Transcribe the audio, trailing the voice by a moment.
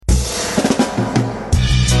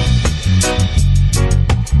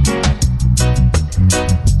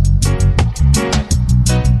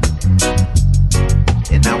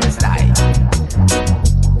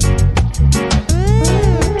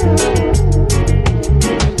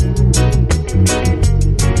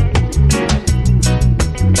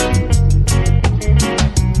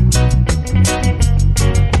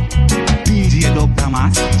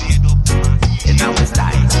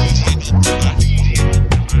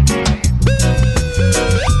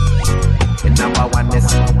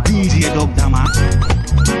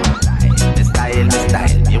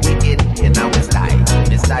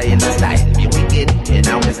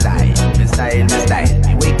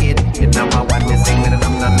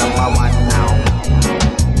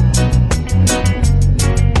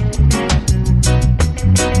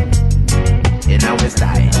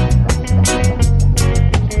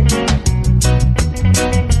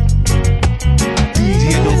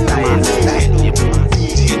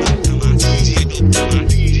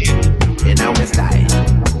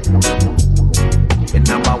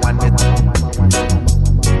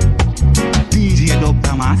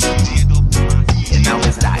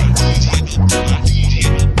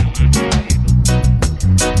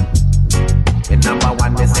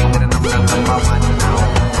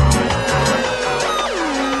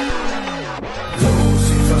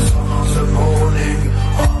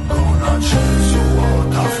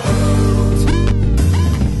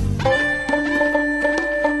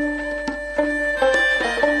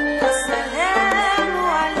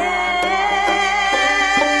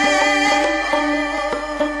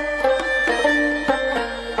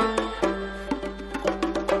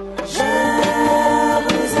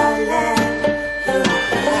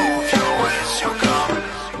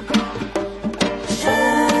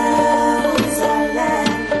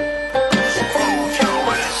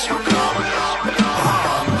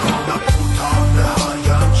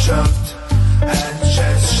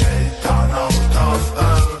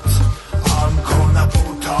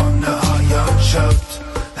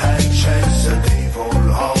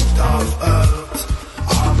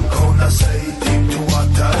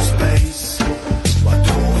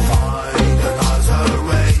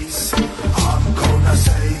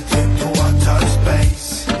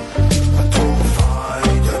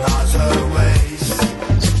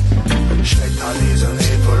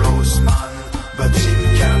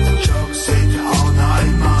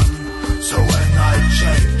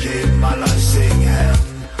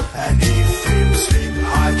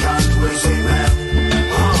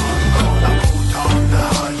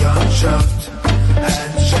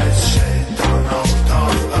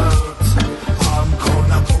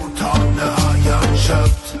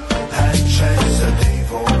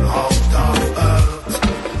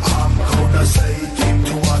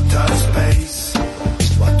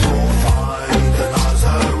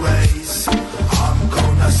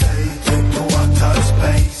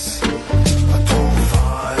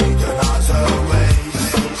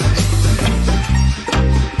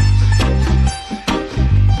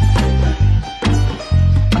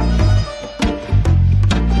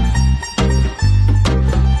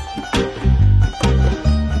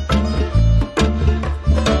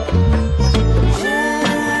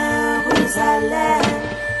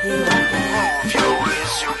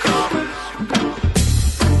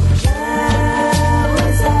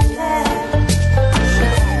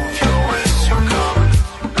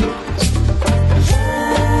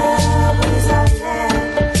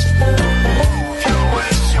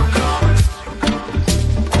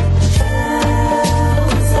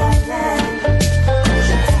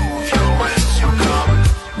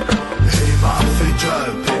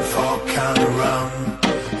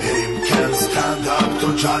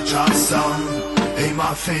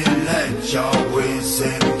fillet jag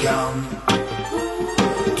wisen kan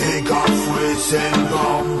Dig av wisen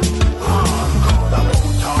bomb Han kolla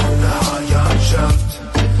mot han har jag köpt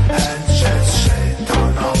En känns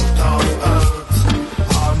shaitan out of earth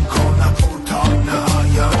Han kolla mot han har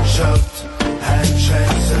jag köpt En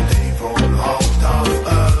känns a devil out of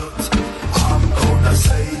earth Han kolla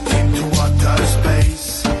sig into outer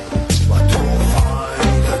space What to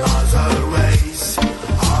find another race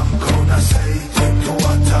I'm gonna say into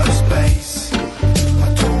outer space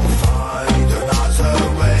But to find another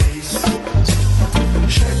race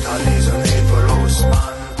Shaitan is an evilous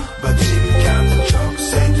man But he can't choke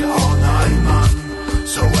it on I man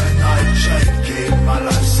So when I check him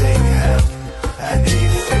I sing him And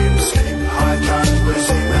if him sleep I can't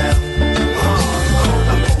receive him I'm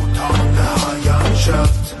gonna put on the iron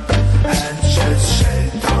shirt And chase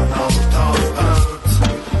Shaitan out of earth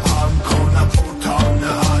I'm gonna put on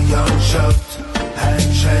the iron shirt And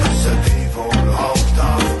chase the devil out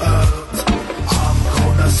of earth I'm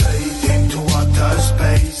gonna say into outer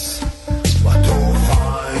space But to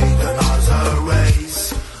find another race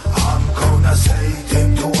I'm gonna say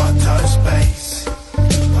into outer space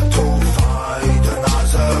But to find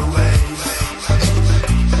another race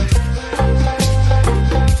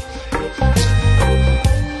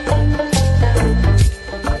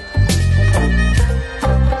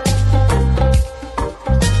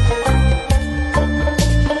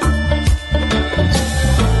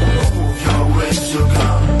Move your ways you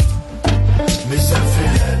come Miss a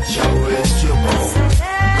fillet your ways you move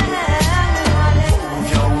Move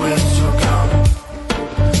your ways you come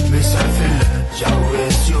Miss a fillet your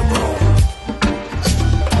ways you move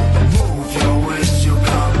Move your ways you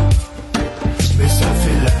come Miss a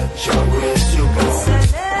fillet your ways you move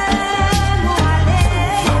Move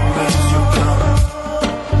your ways you come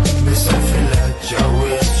Miss a fillet your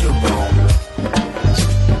ways you move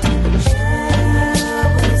Move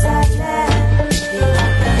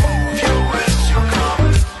your ways you come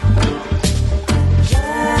Move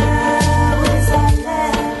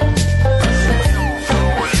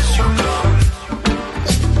your ways you come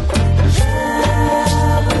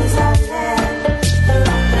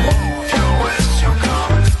Move your ways you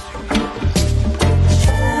come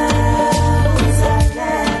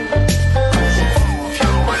Move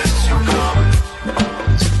your ways you come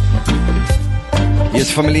Yes,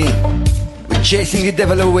 family, we're chasing the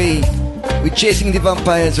devil away. We're chasing the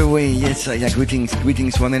vampires away. Yes, yeah, greetings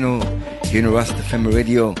one and all here in Rasta Family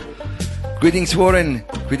Radio. Greetings Warren,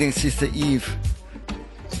 greetings Sister Eve,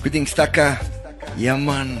 greetings Taka. Yeah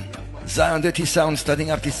man, Zion Dirty Sound starting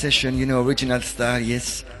up this session, you know, original style,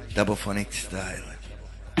 yes, double phonic style.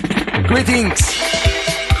 Greetings.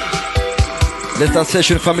 Let's start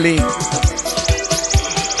session, family.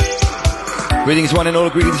 Greetings one and all,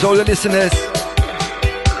 greetings all the listeners.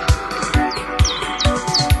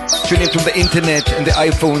 Tuning from the internet and the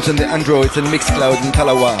iPhones and the Androids and Mixcloud and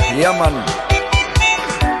Talawa. Yeah man.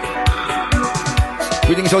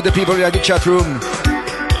 Greetings all the people in the chat room.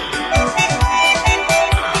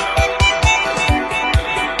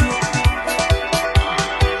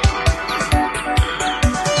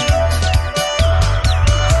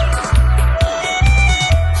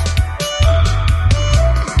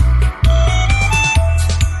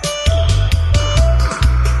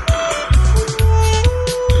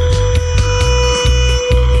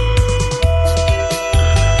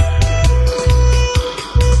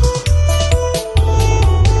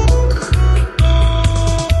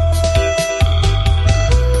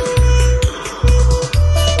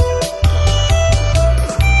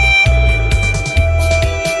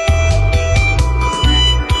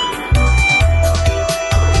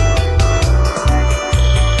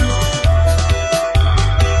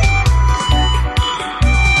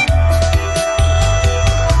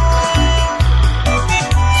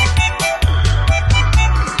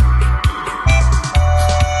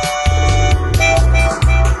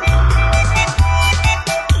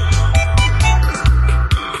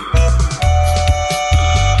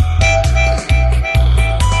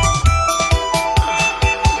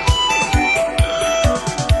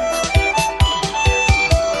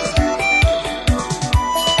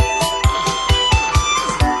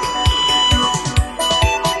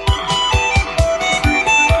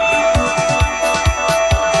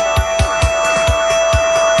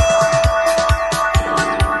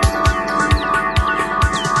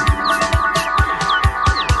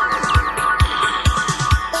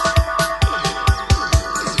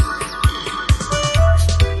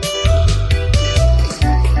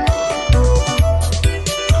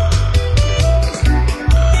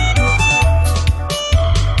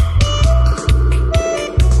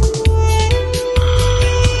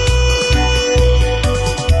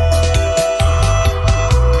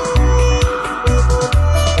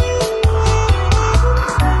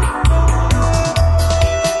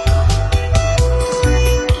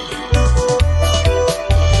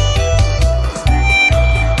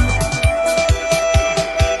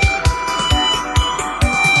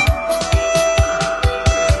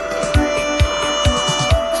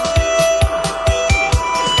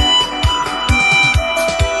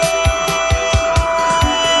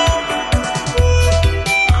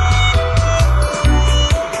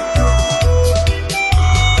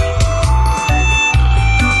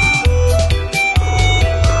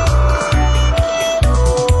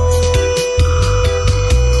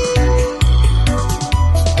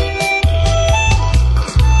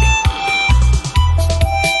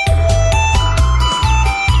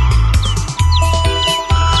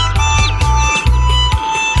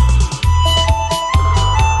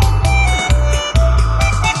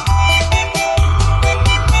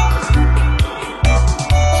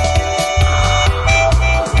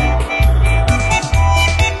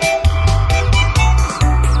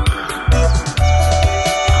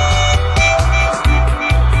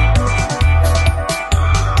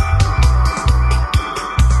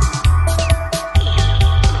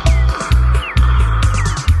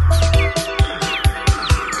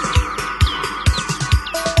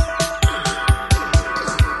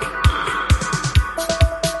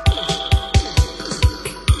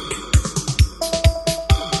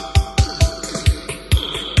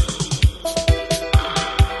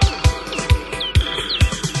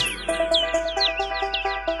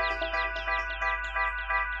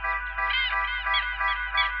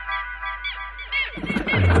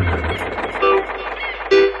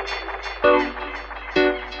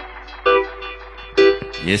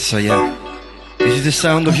 Yes, so yeah. This is the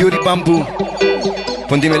sound of Yuri Bamboo.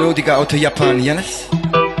 Von die Melodica out of Japan, yes?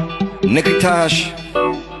 Nekritage.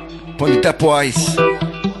 Von die Tapwise.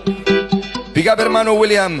 Big up hermano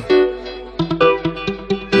William.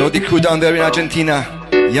 Know the crew down there in Argentina.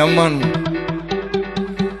 Yeah, man.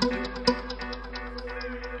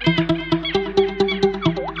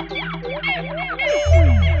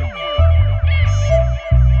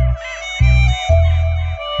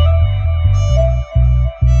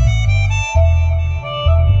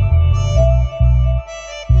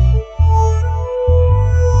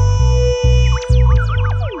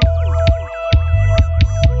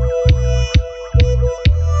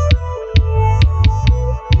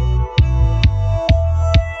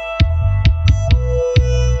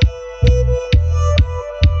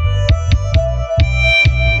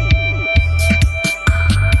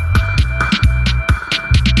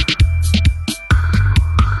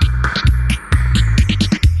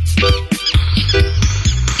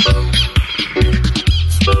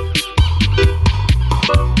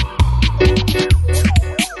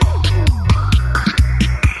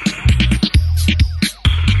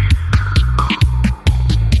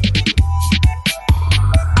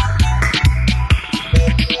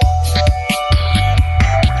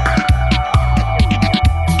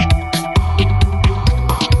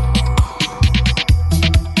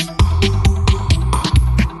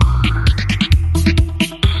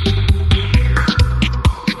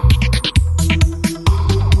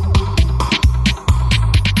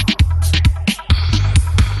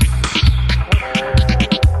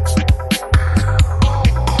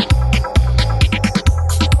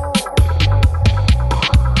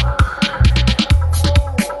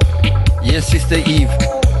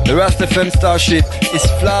 FM Starship is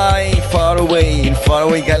flying far away in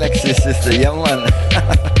faraway galaxies, sister. Yeah, man.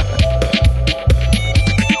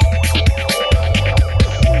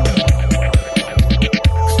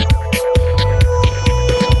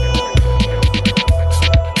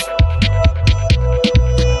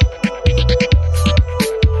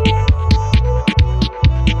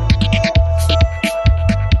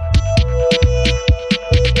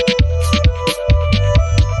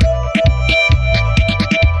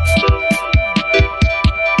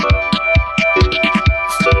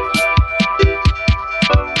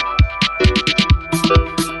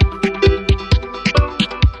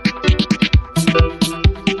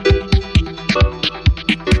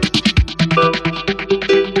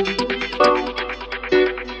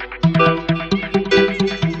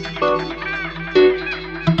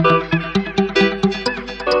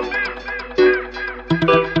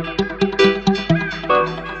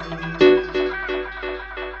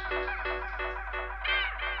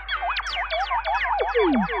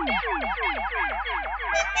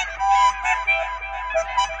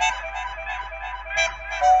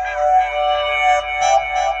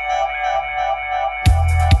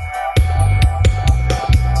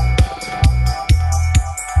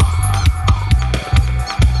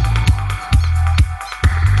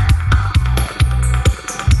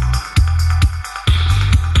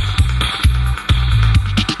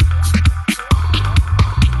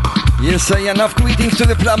 Enough greetings to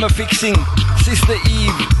the plumber fixing, Sister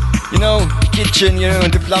Eve, you know, kitchen, you know,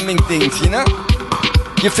 and the plumbing things, you know.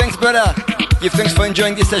 Give thanks, brother. Give thanks for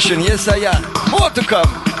enjoying this session. Yes, I am. More to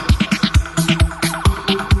come.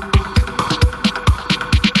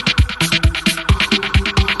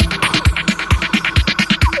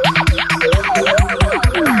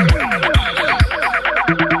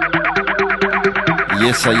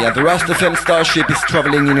 Yes, so yeah, the Rast FM Starship is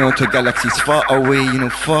traveling, you know, to galaxies far away, you know,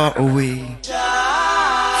 far away.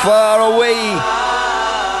 Far away.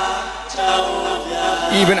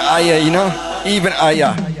 Even higher, you know, even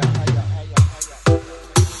higher.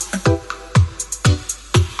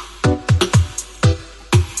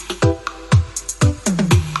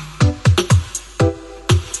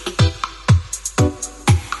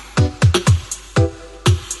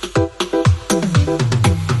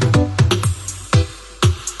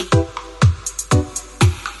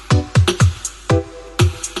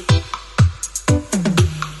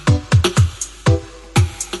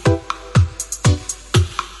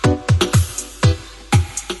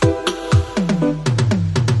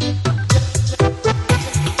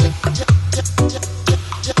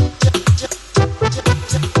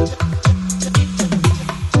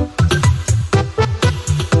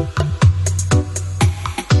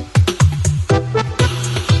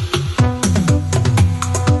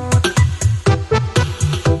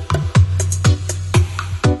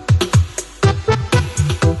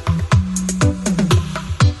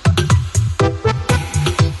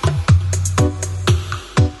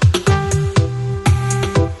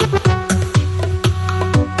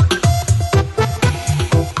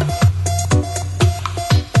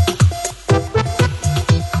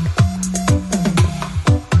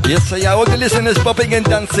 Yes, sir, yeah, all the listeners popping and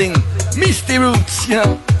dancing. Misty Roots, you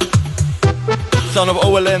know. Son of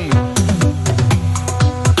OLM.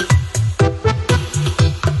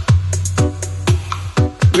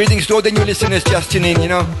 Greetings to all the new listeners just tuning in, you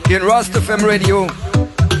know. Here in Rasta FM Radio.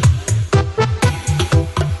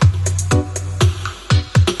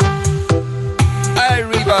 High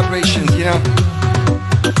reverberations, you know.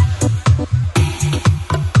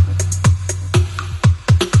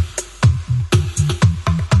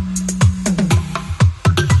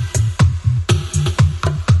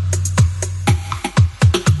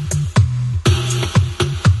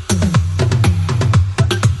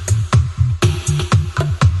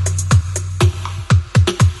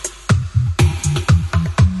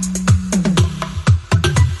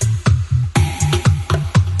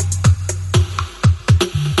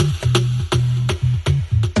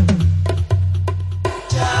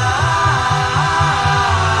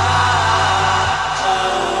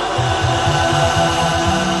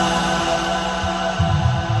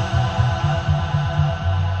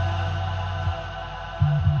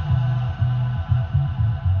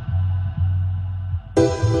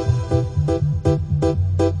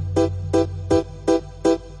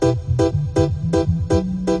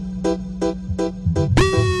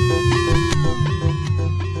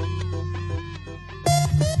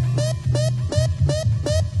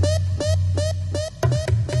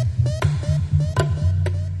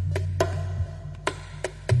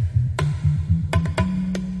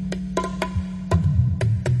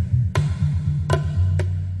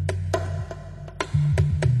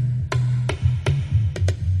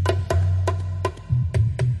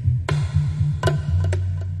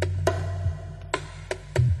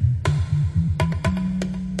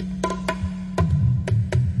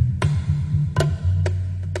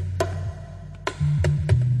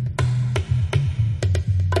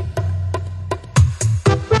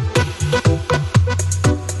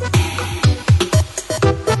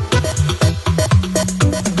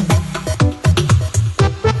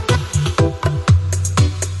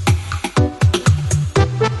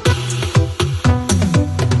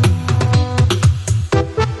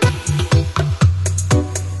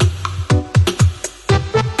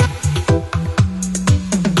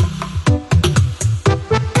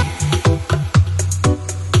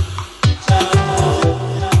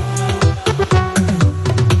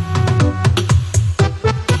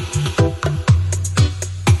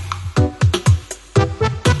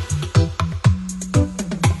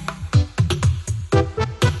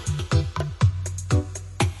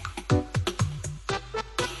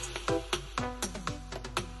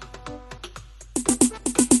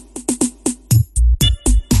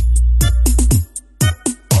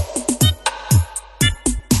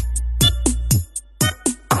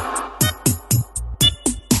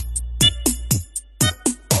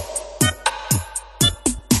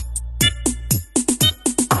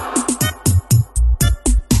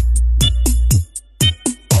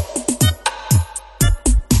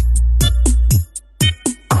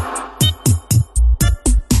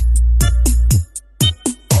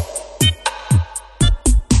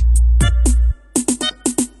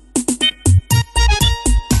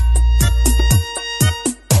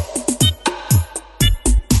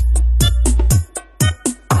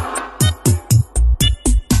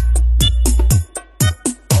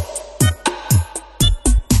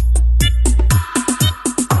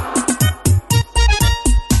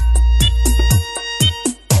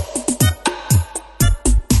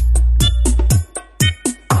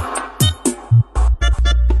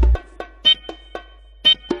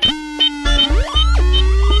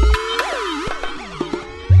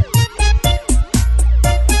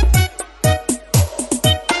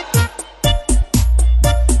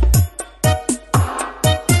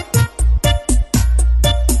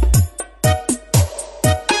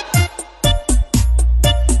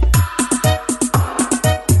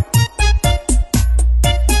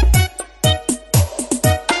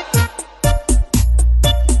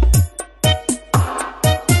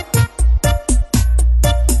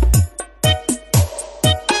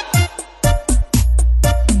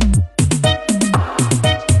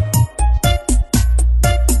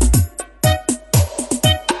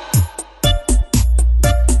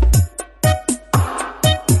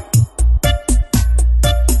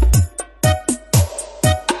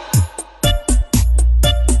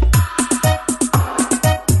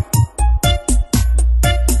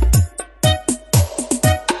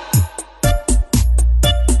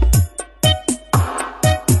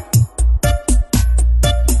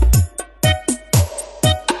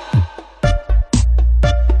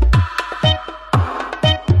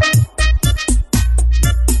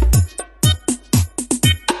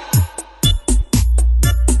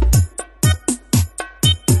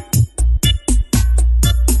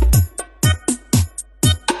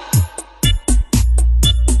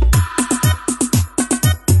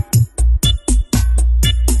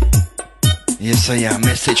 Yes, I am.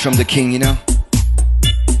 Message from the king, you know.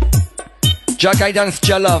 Jah guidance,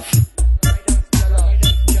 Jah love.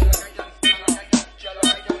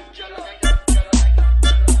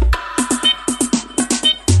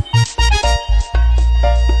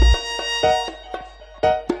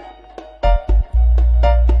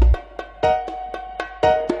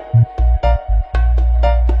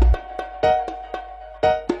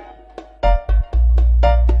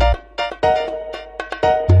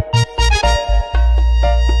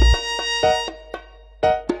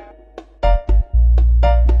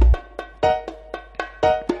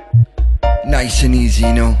 Nice and easy,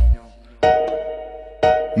 you know.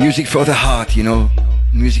 Music for the heart, you know.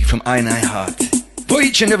 Music from I Heart. For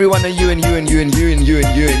each and every one of you and you and you and you and you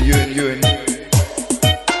and you and you and you and you.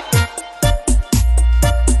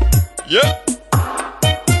 Yeah.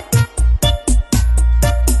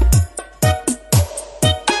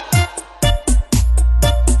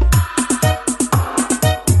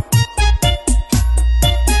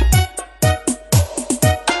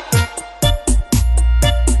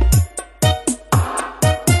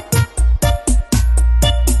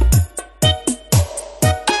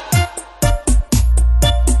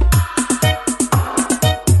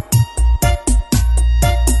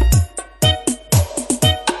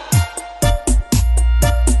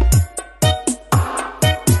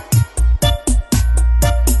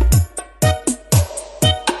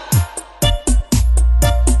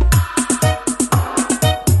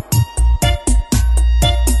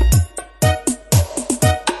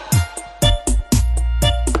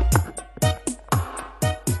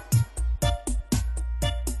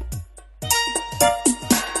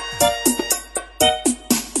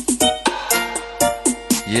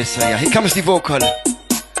 Yes, yeah. Here comes the vocal.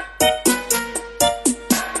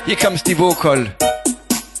 Here comes the vocal.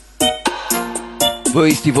 Wo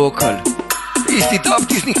ist die Vocal? Ist die Dub,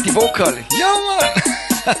 die ist nicht die Vocal. Ja, Mann!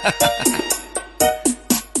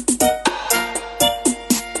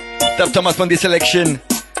 Dub Thomas von the selection.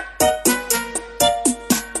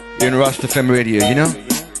 You're in Rasta FM Radio, you know?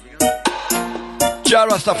 Jah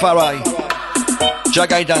Rastafari. Jah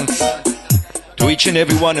guidance. To each and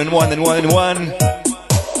every one and one and one and one.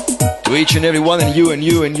 To each and every one and you and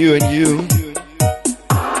you and you and you.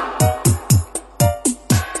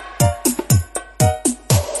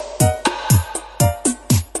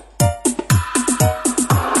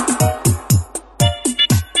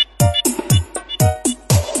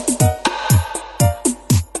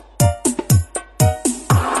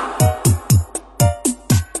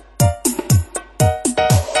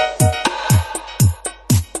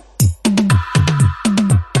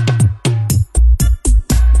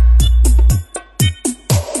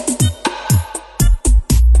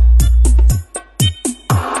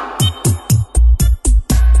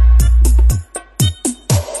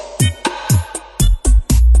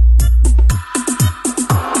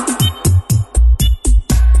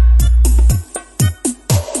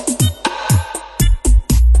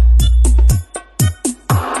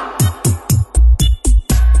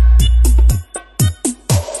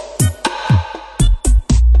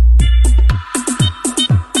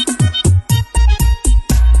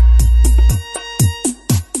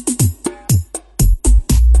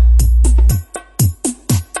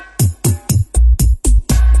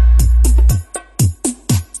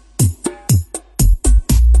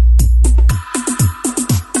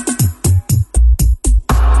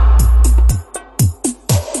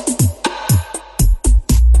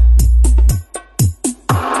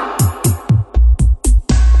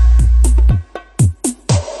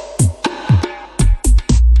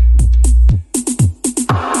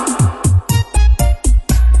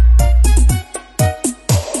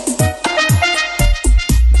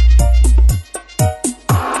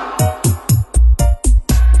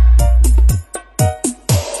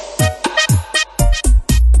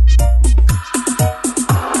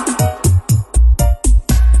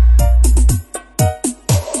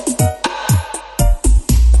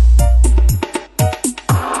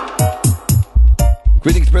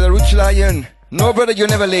 No brother, you're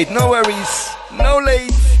never late. No worries. No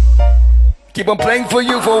late. Keep on playing for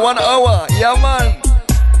you for 1 hour. Yeah, man.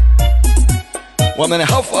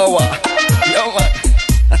 1.5 hour. Yeah, man.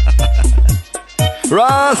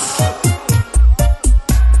 Ross.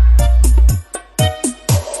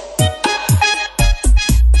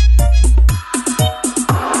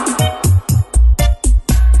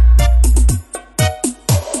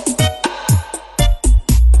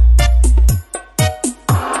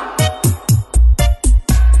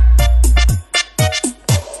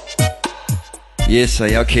 Yes,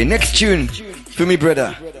 okay. Next tune for me,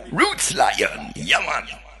 brother. Roots Lion. Yeah, man.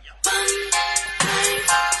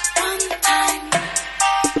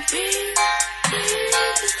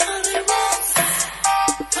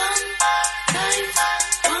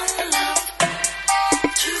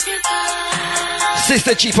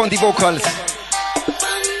 Sister Chief on the vocals.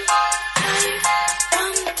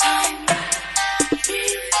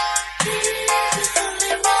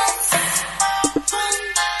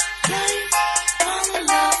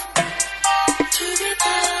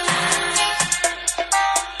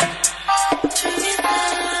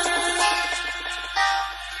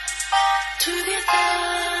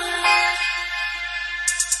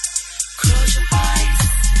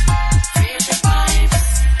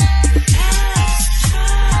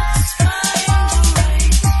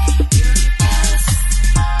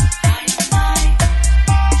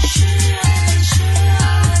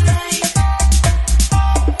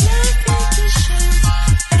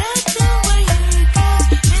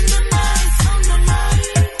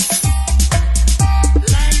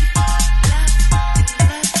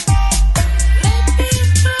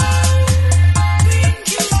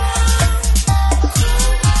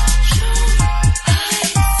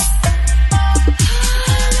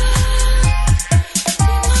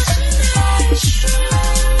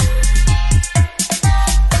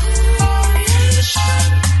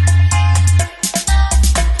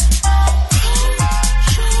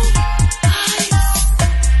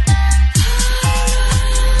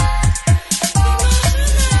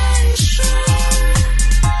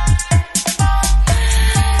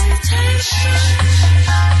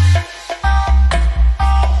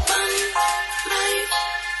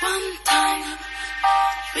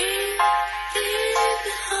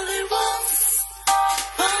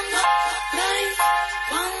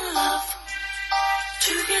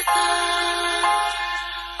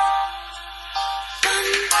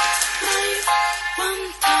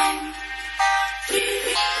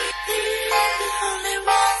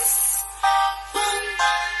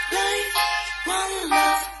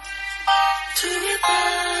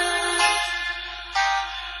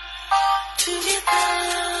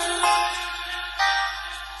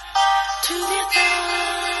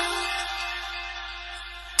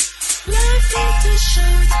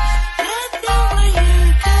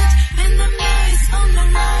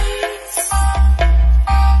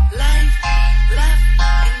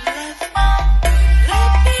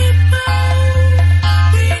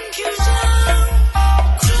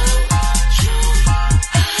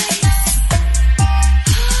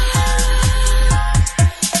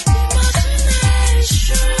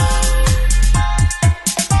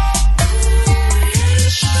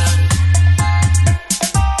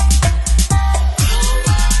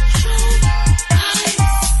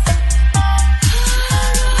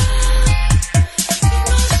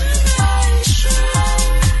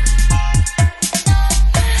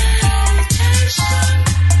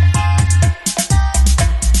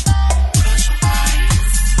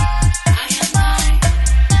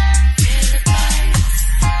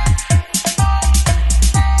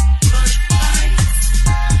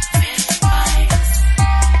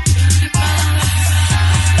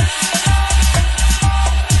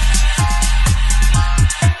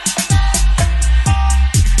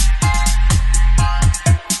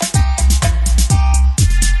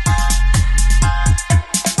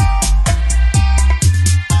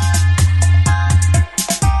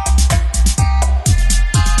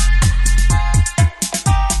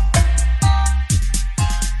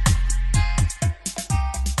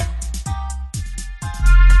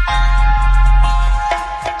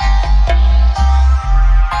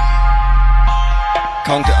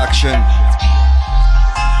 Counteraction.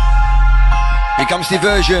 Here comes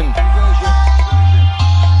Diversion.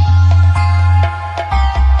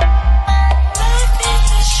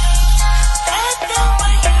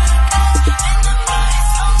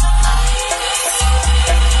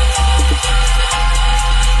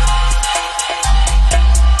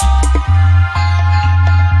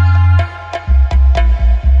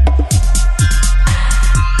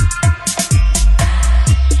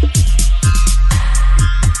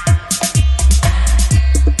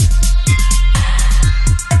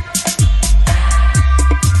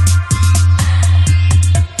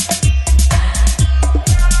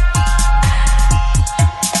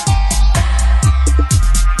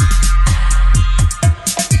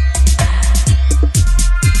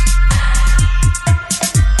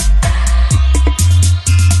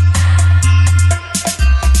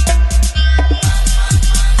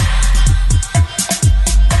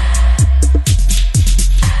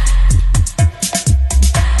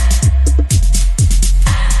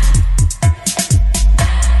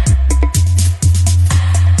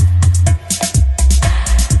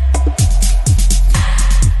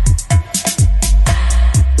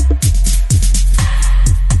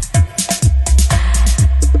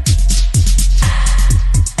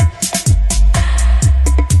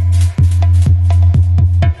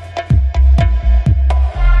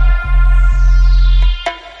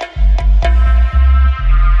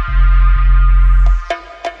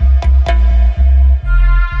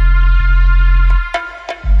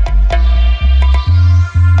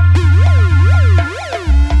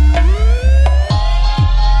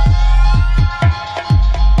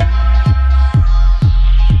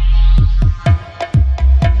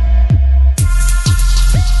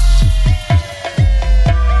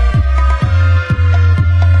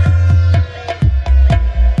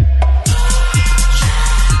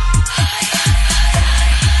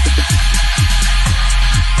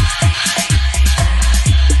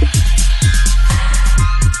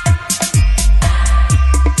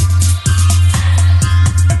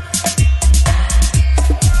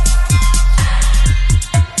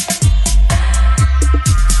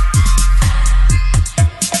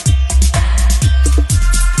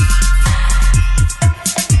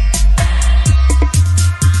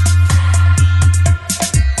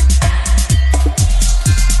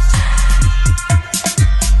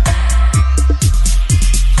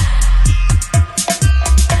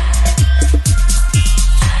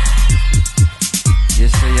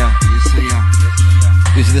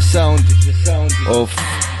 This is the sound of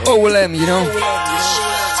OLM, you know?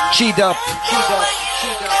 Cheat up.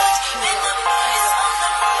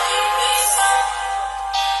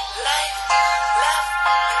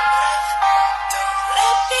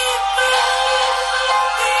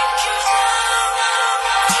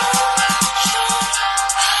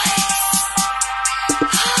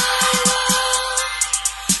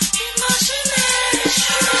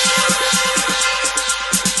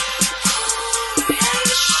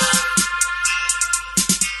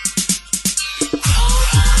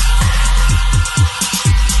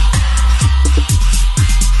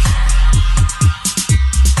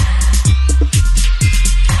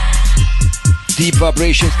 Deep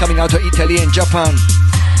vibrations coming out of Italy and Japan.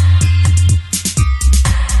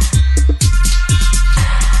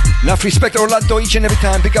 Enough respect, Orlando, each and every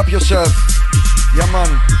time. Pick up yourself. Yeah,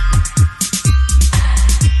 man.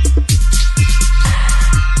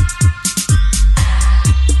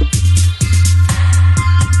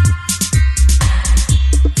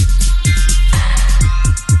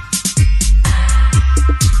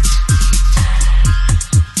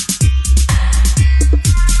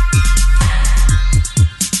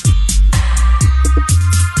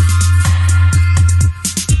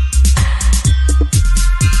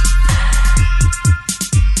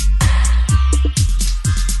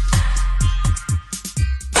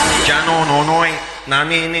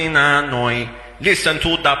 Listen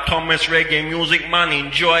to that Thomas reggae music, man.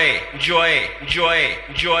 Enjoy, enjoy, enjoy,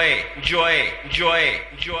 enjoy, enjoy, enjoy,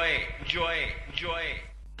 enjoy, enjoy, enjoy.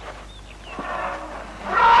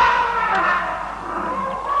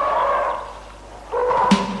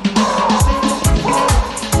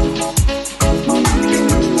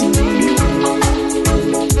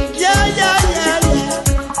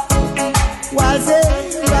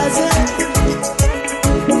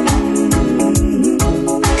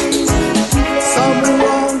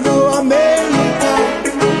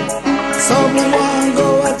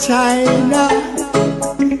 China,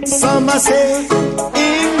 some say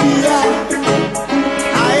India,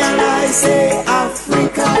 I say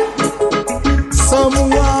Africa, some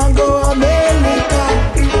want go America,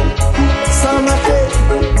 some say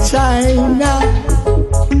China,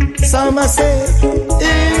 some say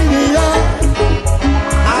India,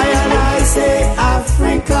 I say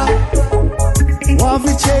Africa. Want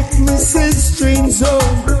to check Mrs. String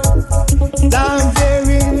Zone down there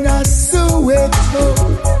in Soweto.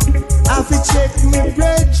 I fi check me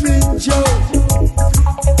brethren Joe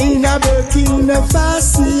in a Burkina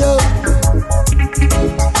Faso.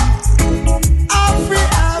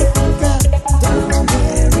 Africa, down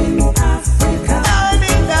there in Africa, down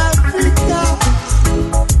in Africa,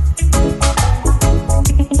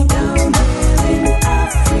 down there in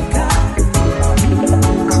Africa.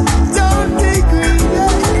 Don't be greedy,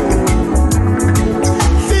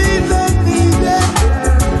 feel the needed.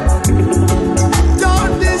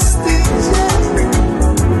 Don't be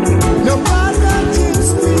no matter things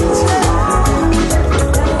preaching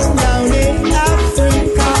down in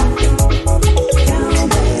Africa,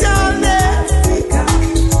 down there,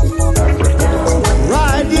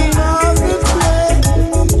 riding on the train,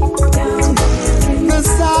 the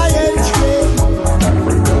science train,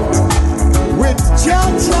 with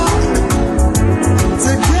Jaja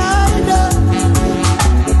to guide us.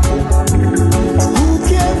 Who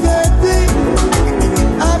can there be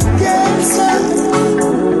against us?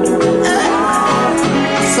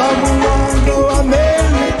 Some want go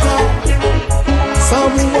America,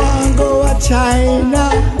 some want go China,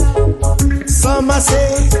 some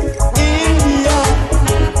say India,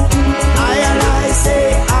 I say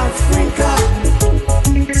Africa.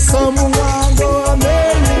 Some want go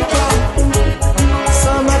America,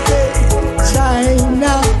 some say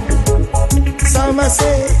China, some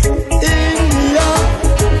say India,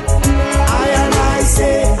 I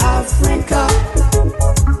say Africa.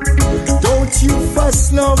 Don't you fuss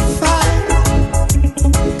no fight,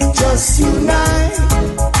 just unite,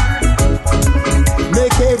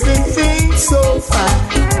 make everything so fine,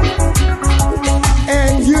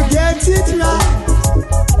 and you get it right.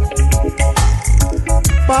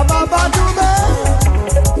 Ba ba do me,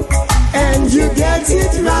 and you get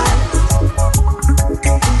it right.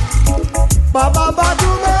 Ba ba do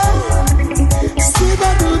me, see ba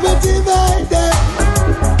do me divided.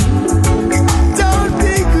 Don't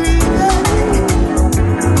be greedy,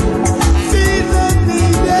 feel the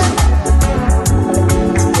needed.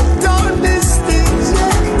 Don't be stingy,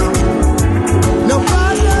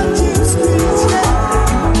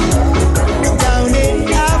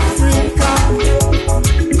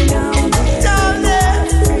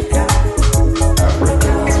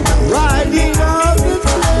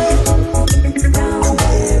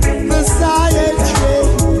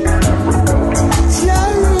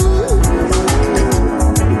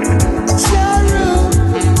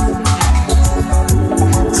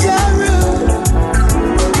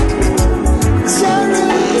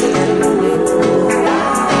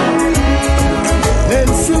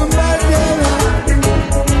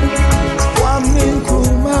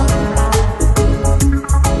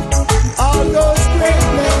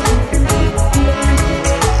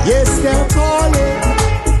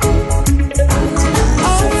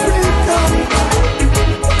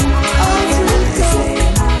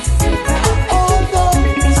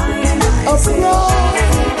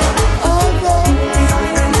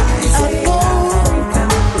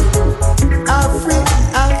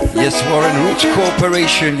 Yes, Warren, Roots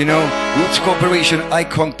Corporation, you know, Roots Corporation,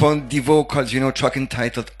 icon pon the vocals, you know, track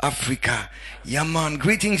entitled Africa. Yeah, man,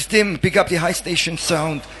 greetings, Tim. Pick up the high station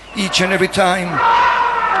sound each and every time.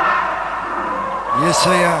 Yes,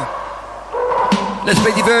 sir. Let's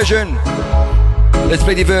play the version. Let's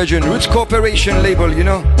play the version. Roots Corporation label, you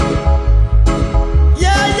know.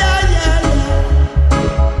 Yeah.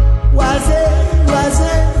 Was it?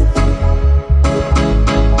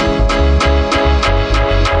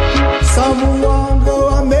 Some want go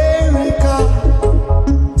America,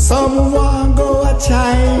 some want go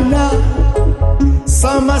China,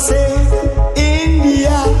 some a say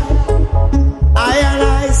India,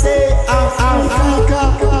 I say Africa.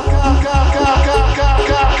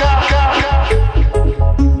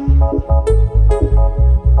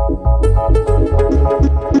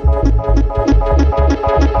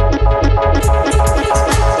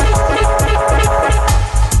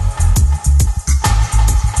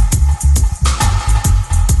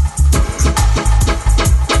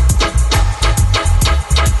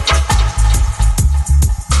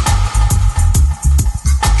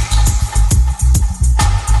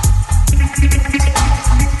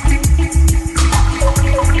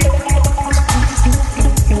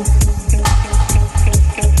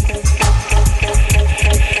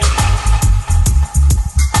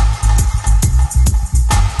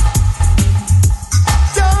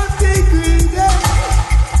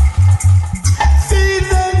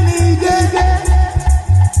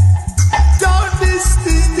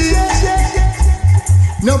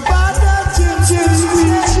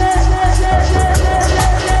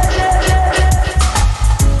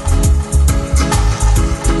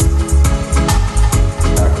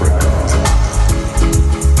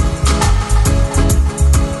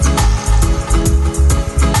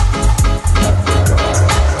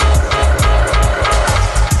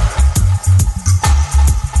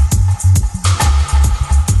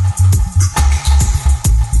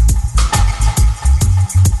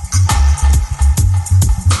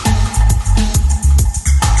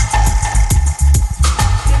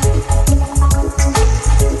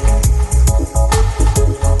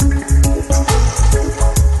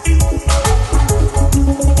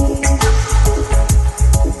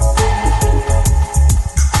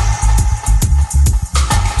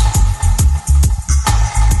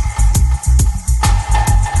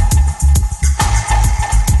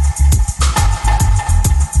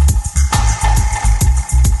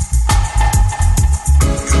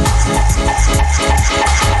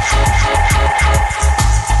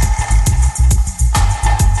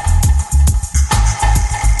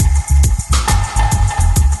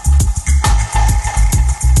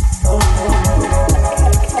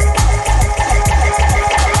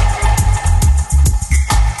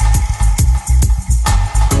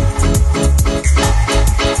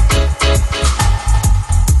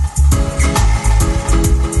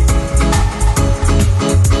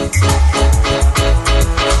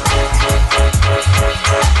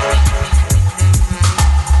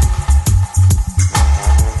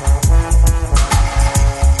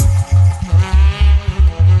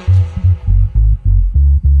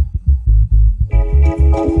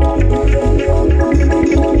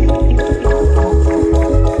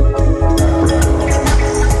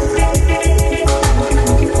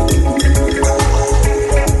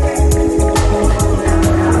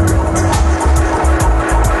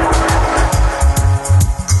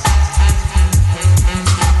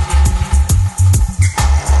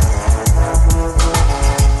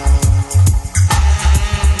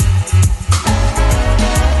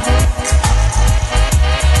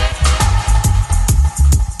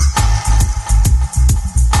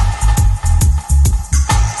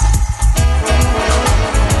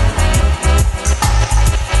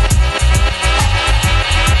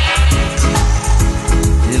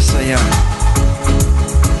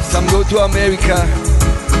 to America,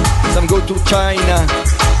 some go to China,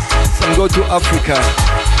 some go to Africa.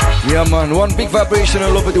 Yeah, man, one big vibration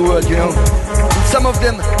all over the world, you know. And some of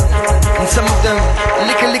them, little,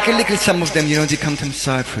 some of them, you know, they come from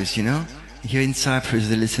Cyprus, you know. Here in Cyprus,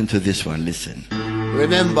 they listen to this one, listen.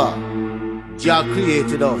 Remember, Jah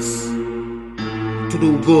created us to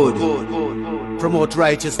do good, promote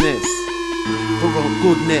righteousness, promote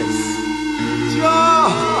goodness. Jah!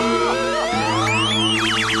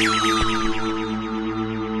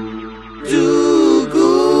 Do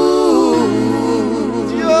good,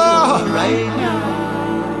 Jah! Right now.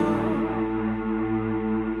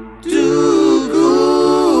 Do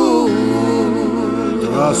good,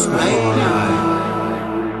 right now.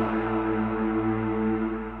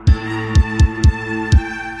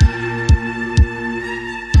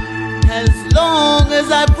 As long as as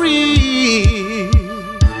I pray,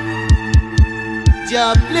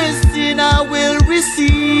 your blessing I will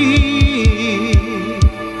receive.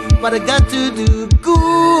 But I got to do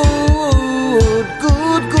good,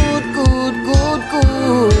 good, good, good, good,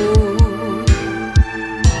 good.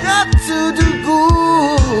 Got to do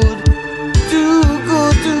good, do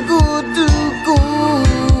good, do good, do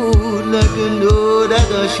good, like a Lord I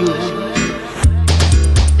should.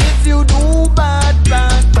 If you do bad,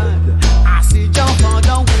 bad, bad, I see your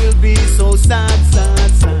father will be so sad,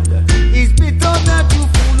 sad, sad. It's better that you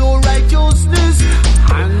follow righteousness,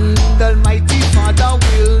 and the Almighty Father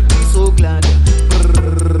will be so glad.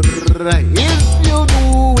 If you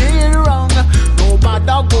do it wrong, no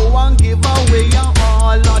matter go and give away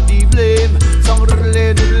all of the blame. Some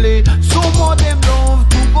of them love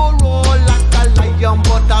to go roll like a lion,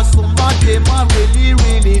 but some of them are really,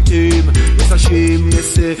 really tame. It's a shame, they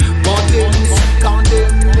say, but them sick and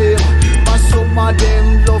them lame. But some of them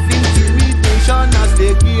love intimidation as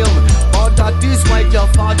they game. But that is why your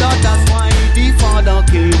father, that's why the father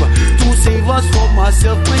came to save us from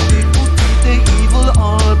ourselves when we put the evil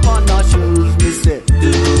all upon our shoulders. We say,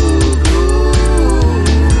 do good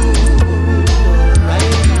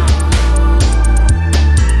right now.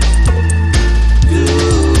 Do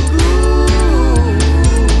good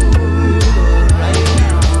right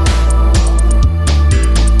now.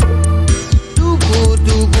 Do good,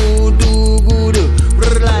 do good, do good.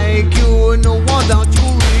 Like you know what that you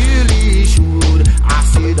really should. I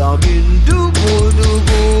said again, do good, do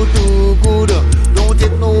good, do good. Don't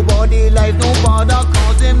take nobody life, no bother,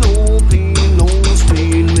 cause them no pain, no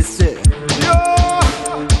strain. Me say,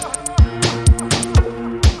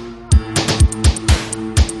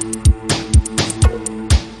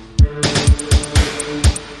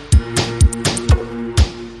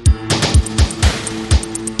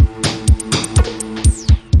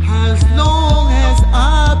 as long as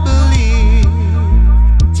I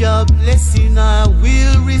believe, your blessing I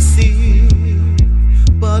will receive.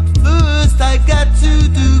 But first I got to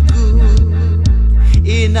do good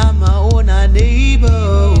in my own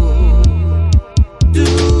neighborhood. Do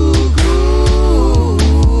good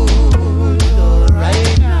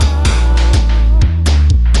right now.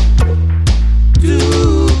 Do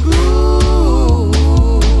good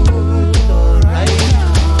right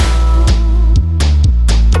now.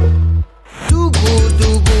 Do good, do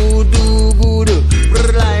good, do good.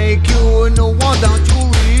 Like you know what that you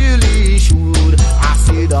really should. I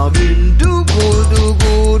said again, do good, do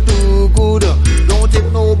good, do good. Don't take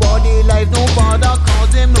nobody life, no bother,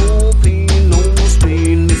 cause them no pain, no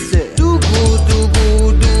strain. Me say, do good, do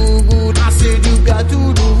good, do good. I said you got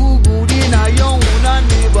to do good in a your own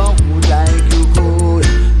neighborhood like you could.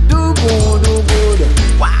 Do good, do good.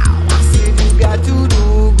 Wow, I said you got to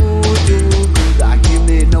do good, do good. I give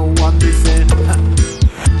me no one missing.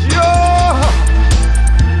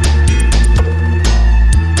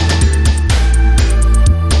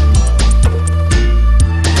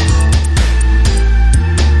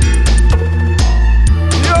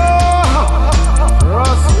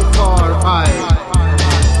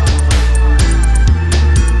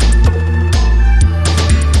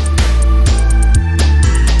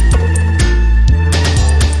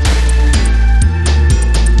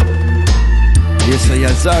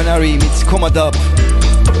 Zanari meets Komadab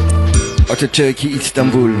out of Turkey,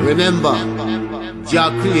 Istanbul. Remember,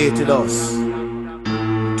 Jah created us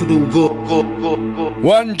to do good.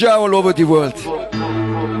 One Jah all over the world.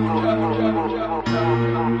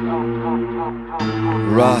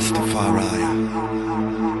 Rastafari.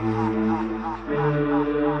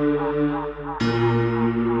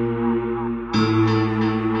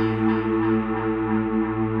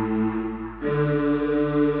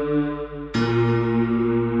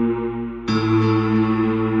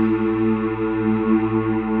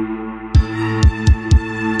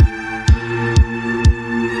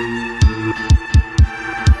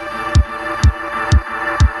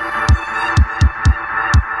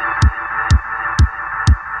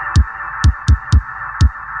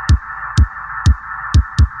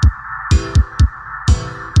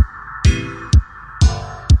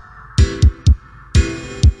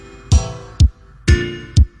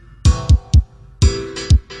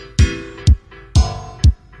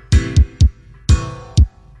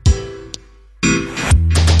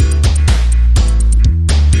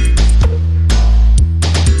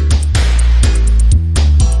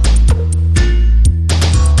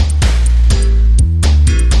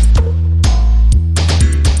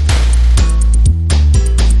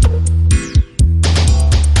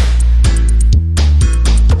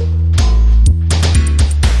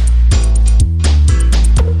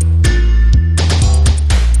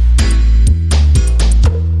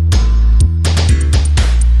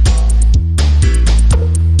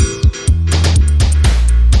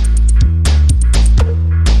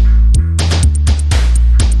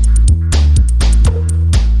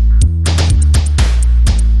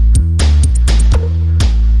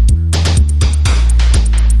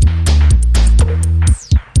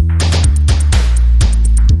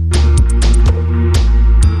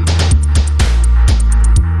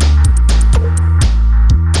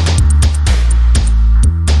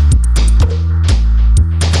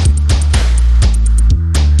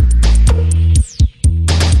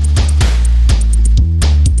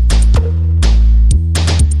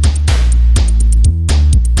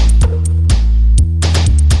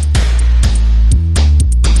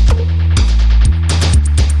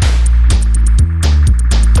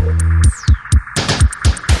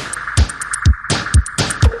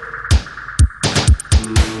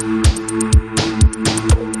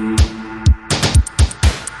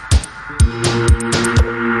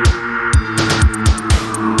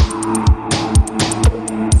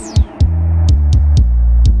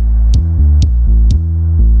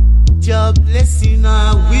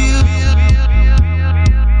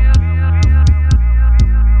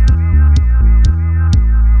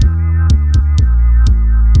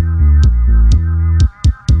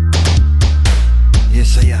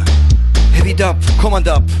 coming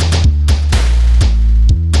up.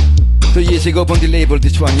 2 years ago on the label,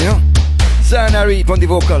 this one, you know? Zanari on the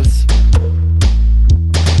vocals.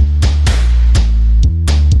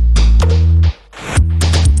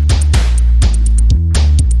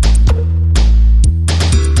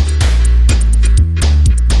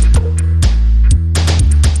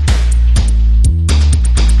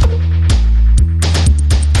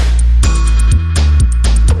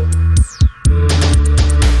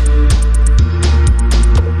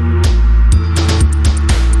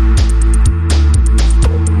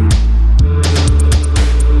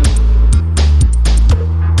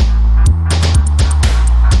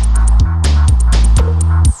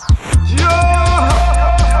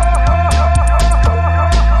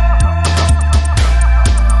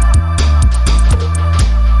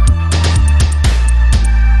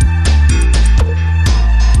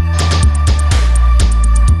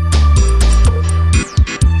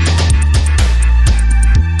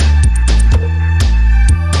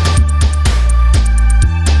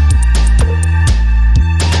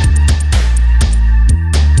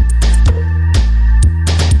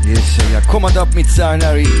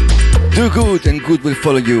 Zanari, do good and good will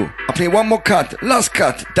follow you. I play one more cut, last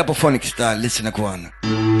cut, Tapophonic style. Listen to one.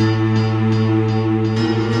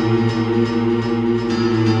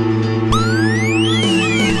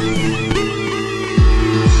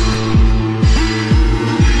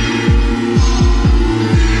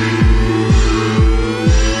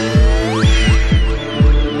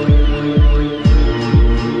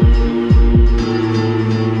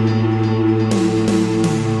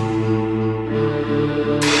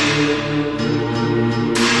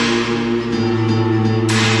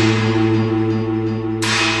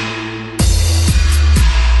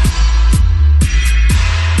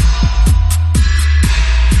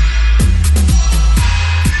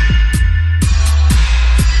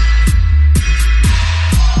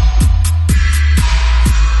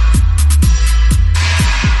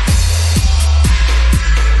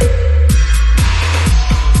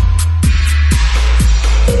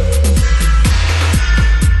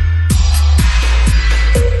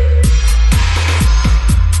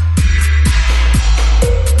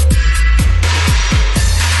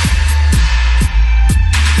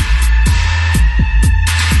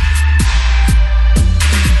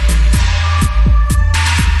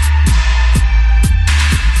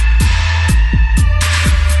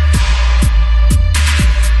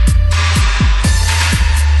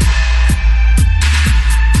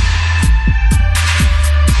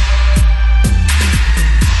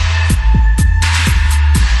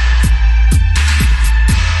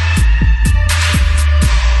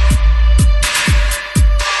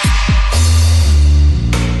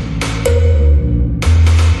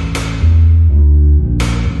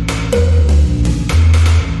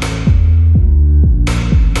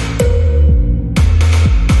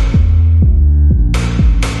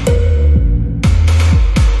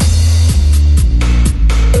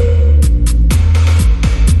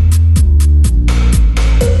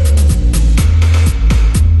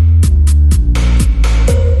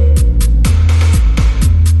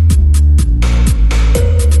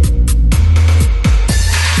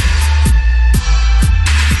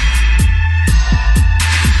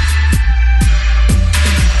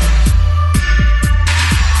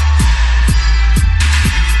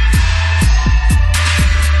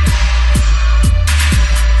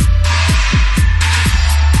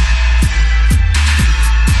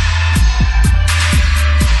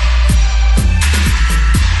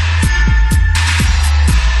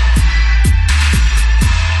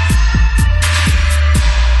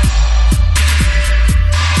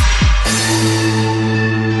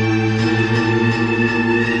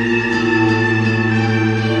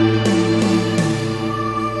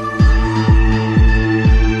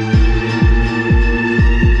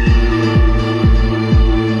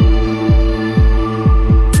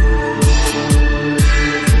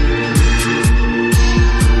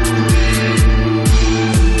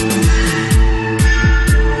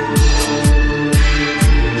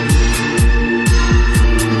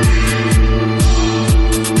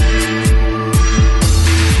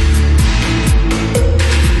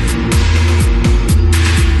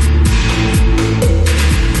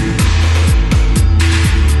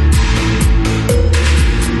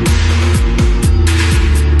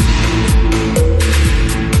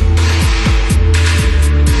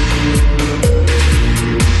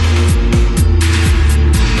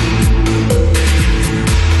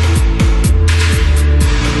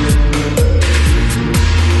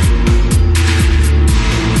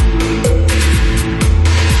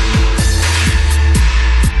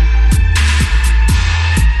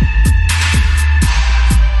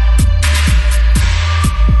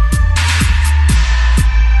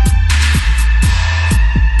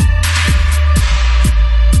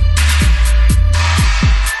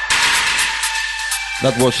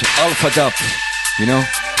 That was Alpha Dub, you know.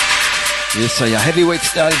 Yes, a heavyweight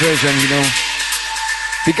style version, you know.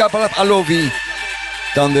 Pick up Alovi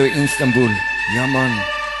down there in Istanbul. Yeah, man.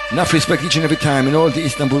 Enough respect each and every time and all the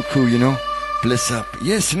Istanbul crew, you know. Bless up.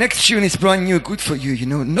 Yes, next tune is brand new, good for you, you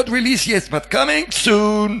know. Not released yet, but coming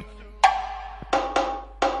soon.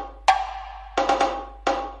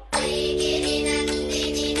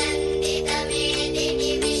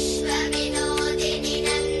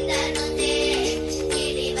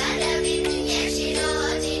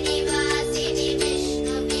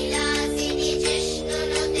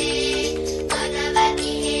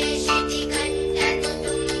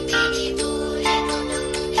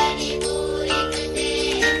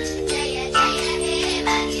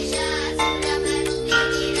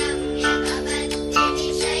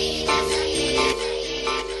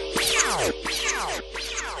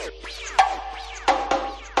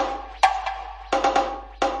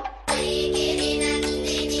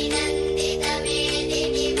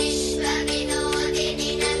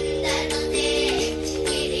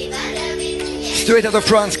 Straight out of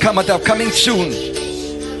France, Kamadab, coming soon.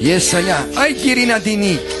 Yes, I am. I Girina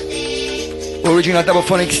Dini. Original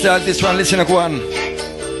double-phonic style. This one, listen to one.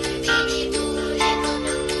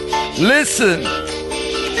 Listen.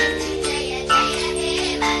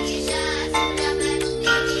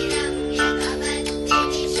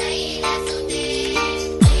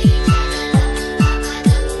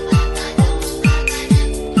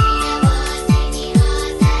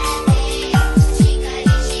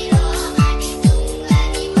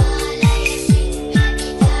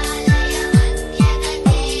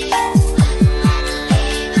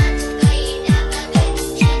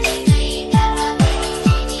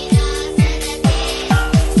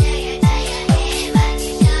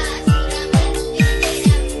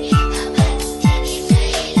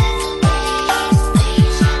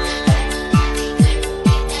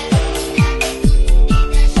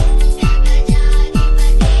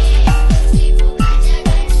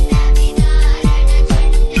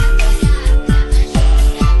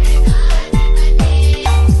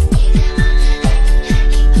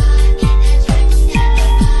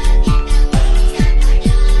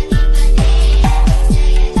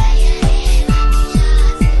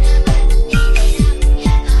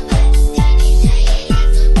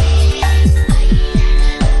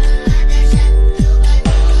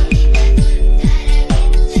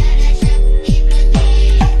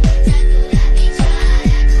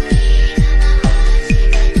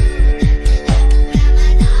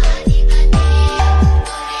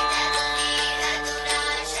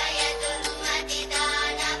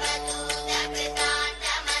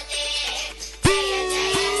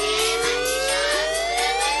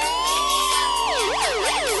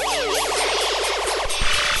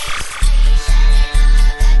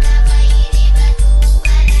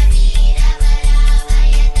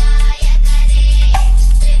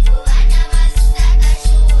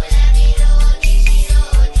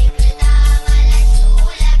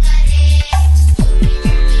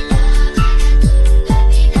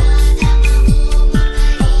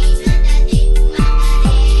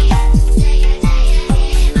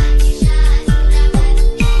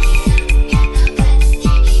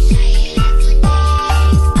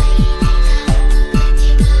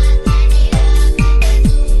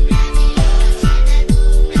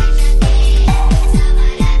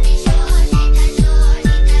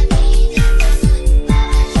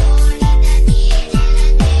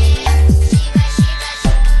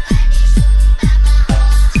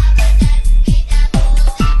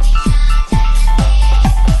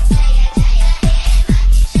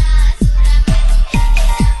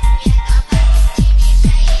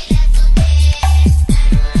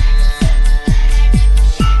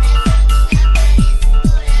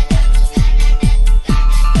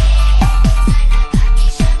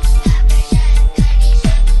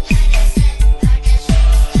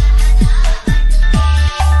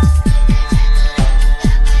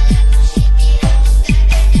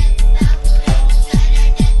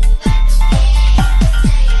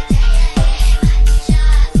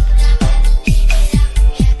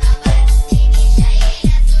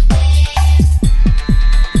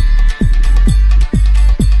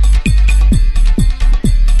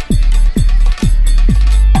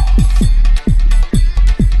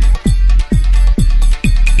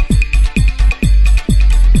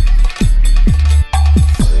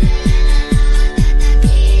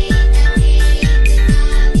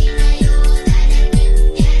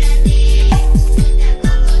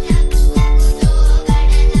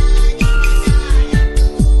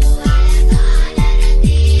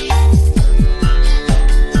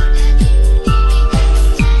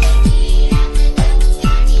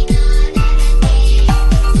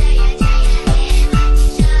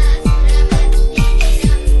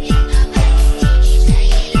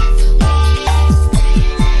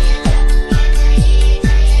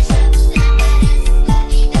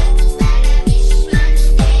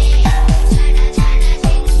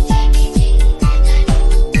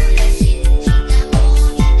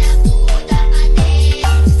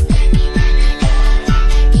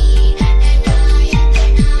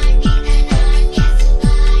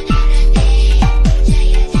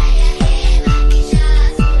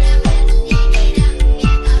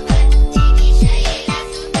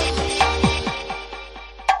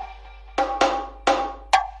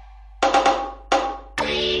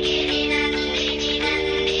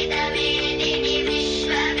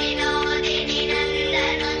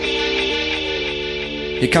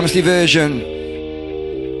 Here comes the version.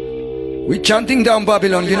 We're chanting down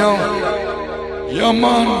Babylon, you know. Yeah,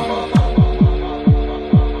 man.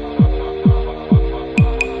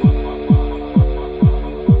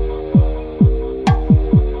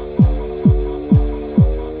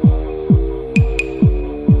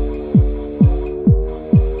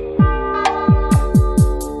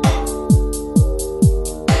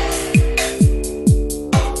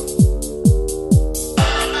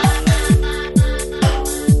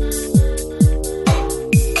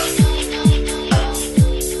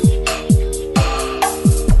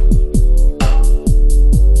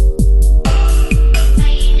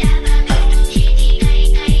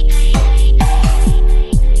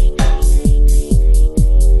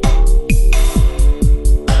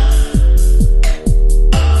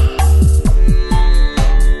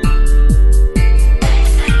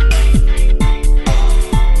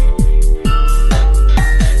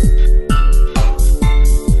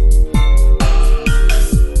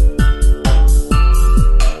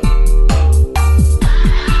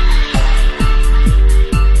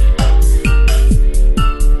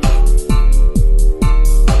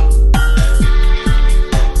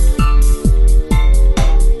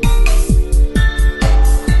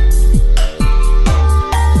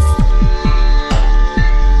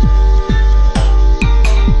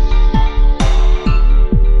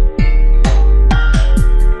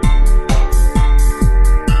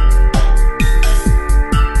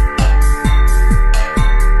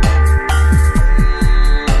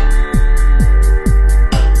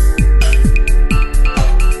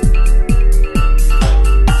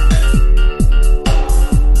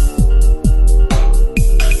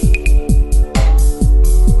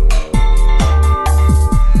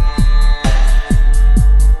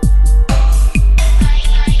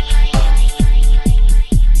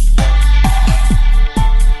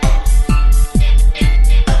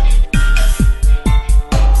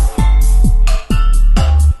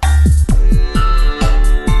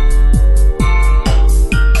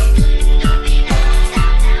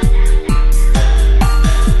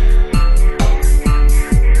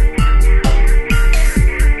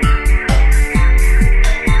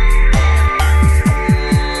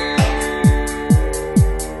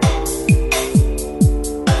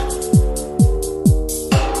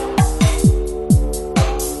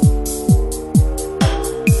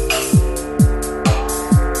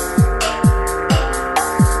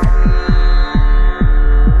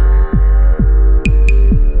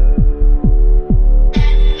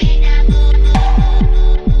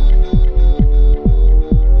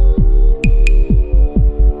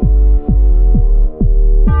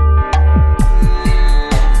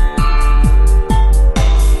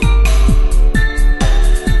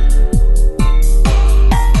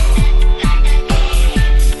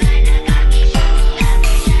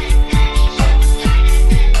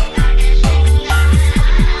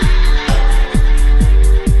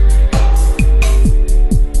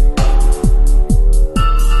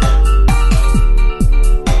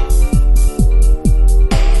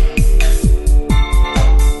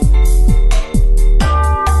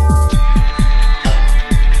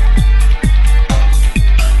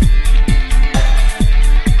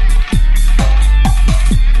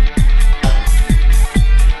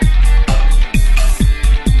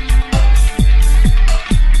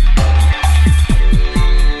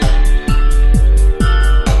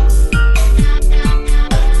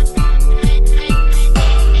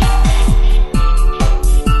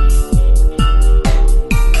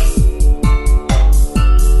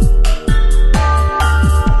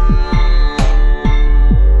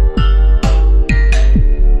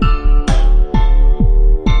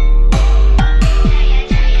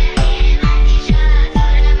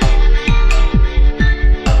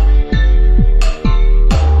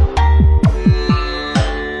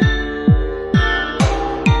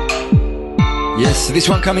 This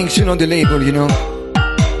one coming soon on the label, you know.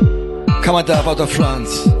 Kamadab out of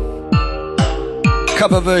France.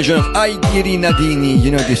 Cover version of Aigiri Nadini, you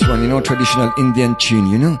know this one, you know, traditional Indian tune,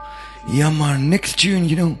 you know. Yeah man, next tune,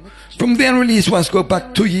 you know. From their release once, go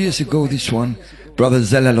back 2 years ago, this one. Brother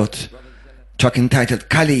Zelalot, track entitled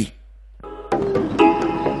Kali.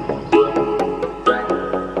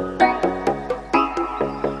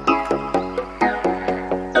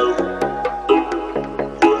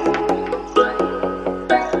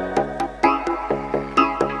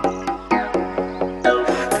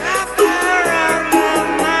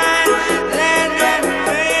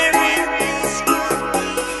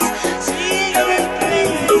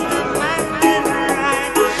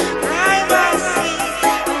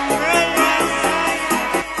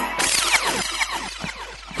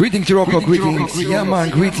 Greetings, Rocco, greetings. Yeah, man,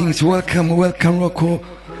 greetings. Welcome, welcome, Rocco.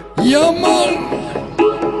 Yeah,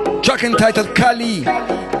 man. Track entitled Kali.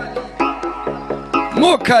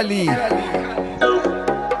 More Kali. Yeah.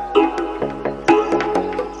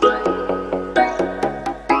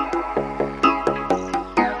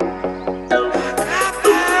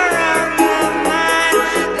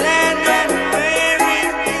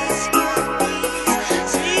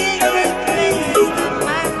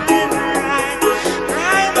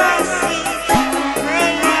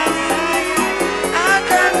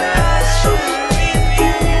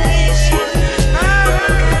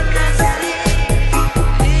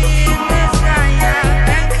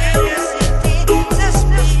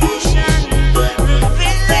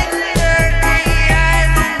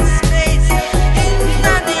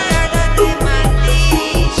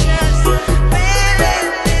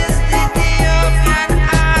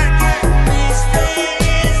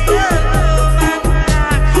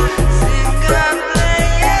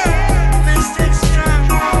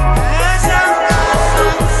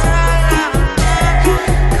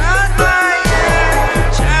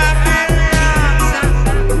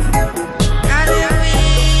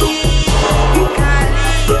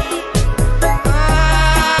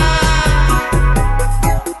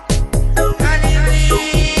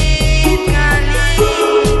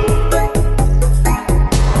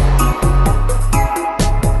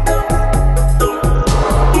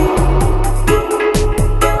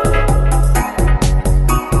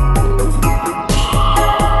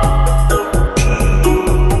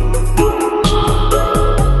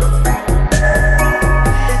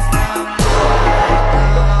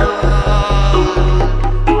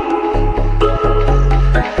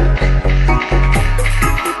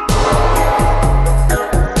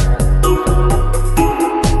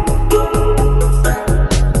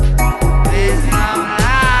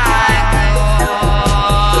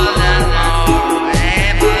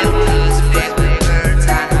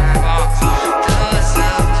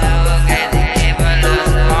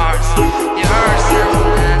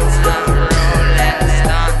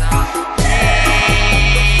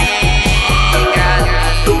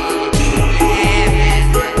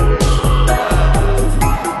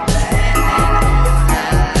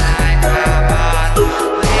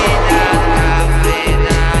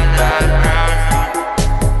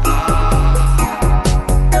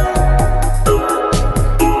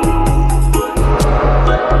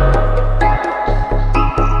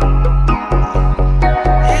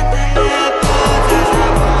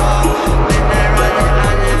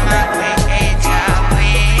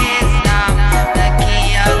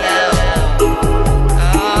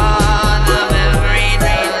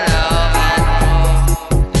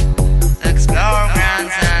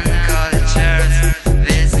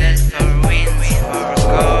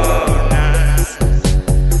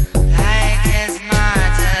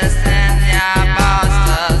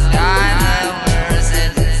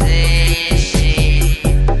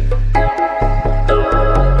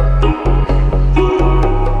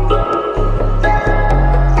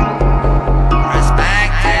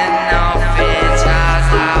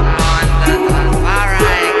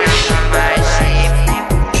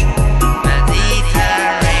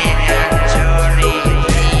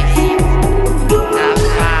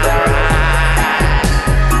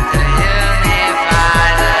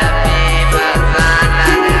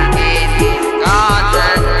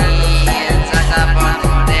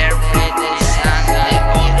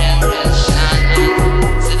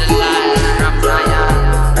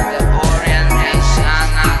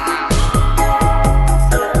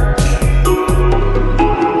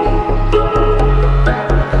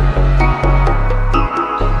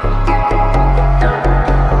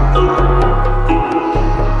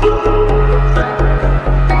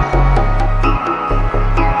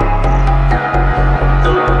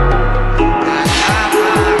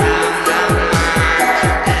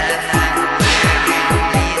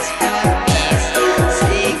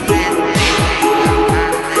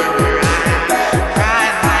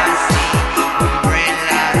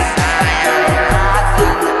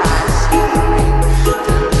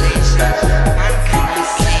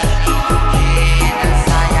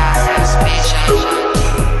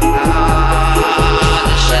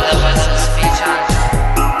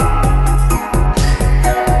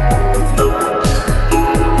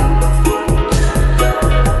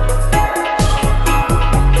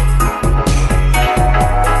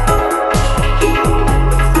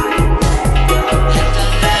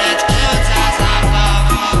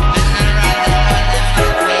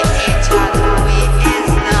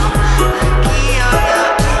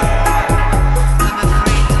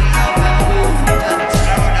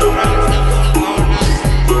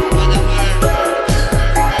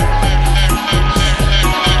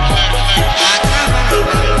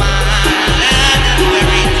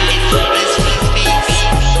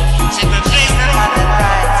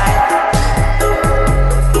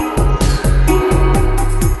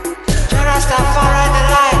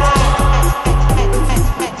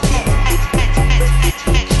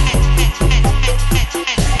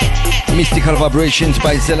 Tropical Vibrations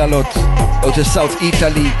by Zelalot out of South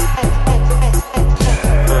Italy.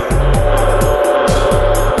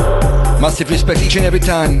 Massive respect each and every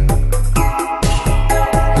time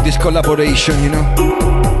for this collaboration, you know.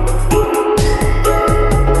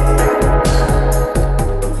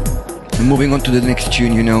 And moving on to the next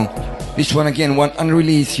tune, you know. This one again, one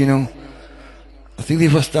unreleased, you know. I think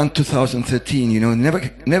it was done 2013, you know.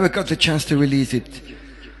 Never got the chance to release it.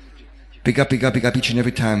 Big up each and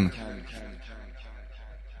every time.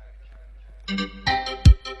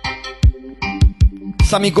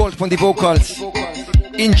 Sammy Gold on the vocals.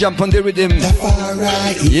 In jump on the rhythm.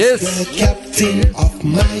 Yes. The captain of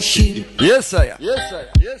my ship. Yes, sir.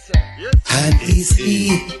 And is he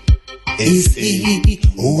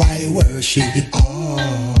who I worship.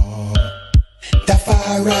 Oh.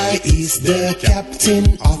 Tafari is the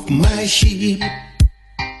captain of my ship.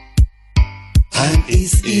 And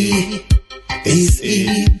is he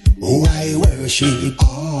who I worship.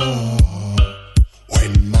 Oh.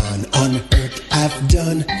 When man on earth have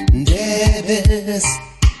done their best,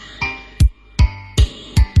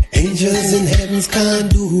 angels in heavens can't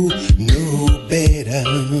do no better.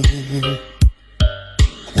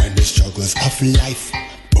 When the struggles of life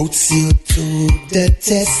puts you to the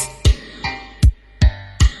test,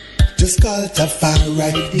 just call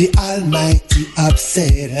Tafari, the almighty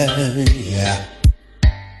upsetter. Yeah.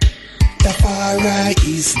 Tafari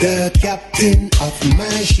is the captain of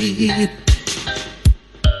my ship.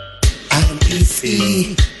 And is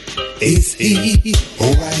he who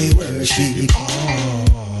I worship.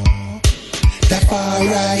 Oh.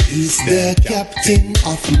 Tafari is the captain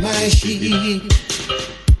of my ship.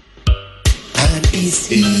 And is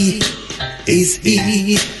he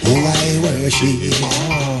who I worship.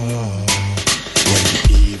 Oh. When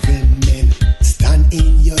evil men stand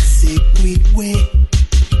in your secret way,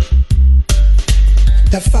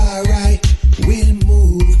 Tafari will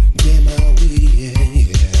move them away. Yeah.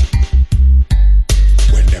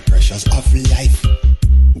 When the pressures of life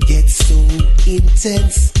get so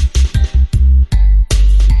intense,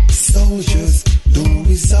 soldiers don't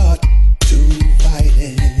resort to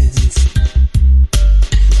violence.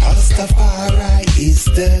 Tafari is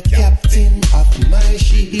the captain of my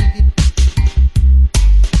ship.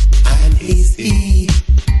 And is he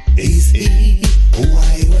who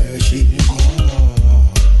I worship.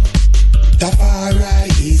 Oh. Tafari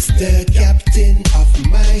is the captain of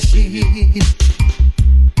my ship.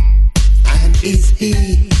 And is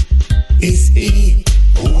he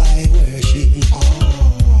who I worship.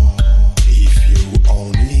 Oh. If you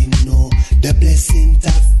only know the blessing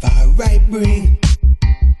Tafari bring,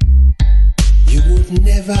 you would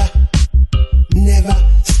never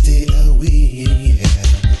stay away. Yeah.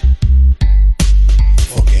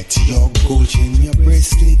 Forget your gold chain, your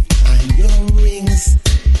bracelet, and your rings.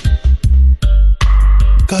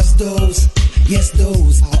 'Cause those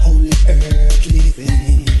are only earthly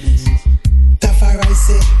things. Tafari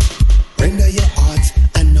say, render your heart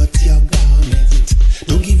and not your garment.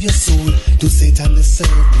 Don't give your soul to Satan the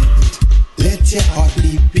serpent. Let your heart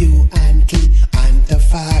be pure and clean, and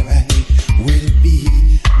Tafari will be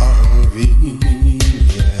alright.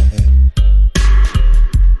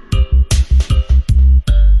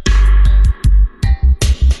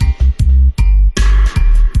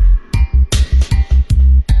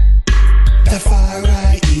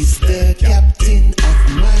 Tafari is the captain of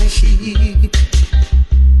my ship.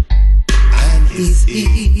 And is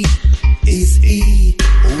he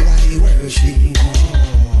who I worship. Oh.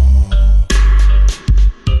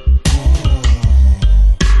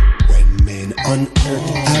 When men on earth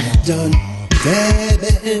have done their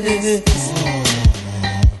best,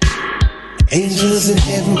 angels in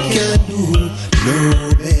heaven can do no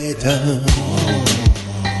better.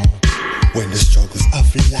 When the struggles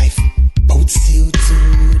of life puts you to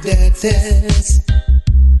the test,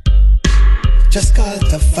 just call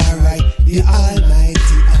Tafari, the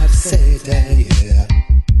almighty upsetter. Yeah.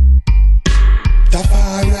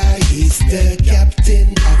 Tafari is the captain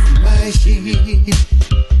of my ship.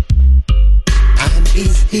 And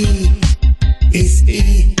is he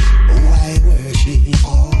who I worship.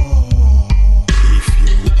 Oh. If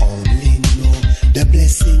you only know the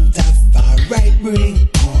blessing Tafari bring,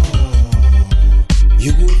 oh,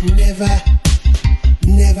 you would never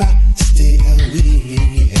stay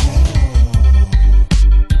away.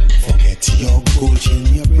 Forget your gold chain,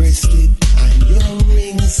 your bracelet, and your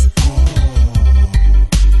rings.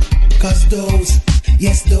 'Cause those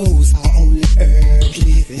are only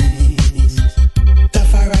earthly things.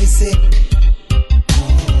 Tafari say,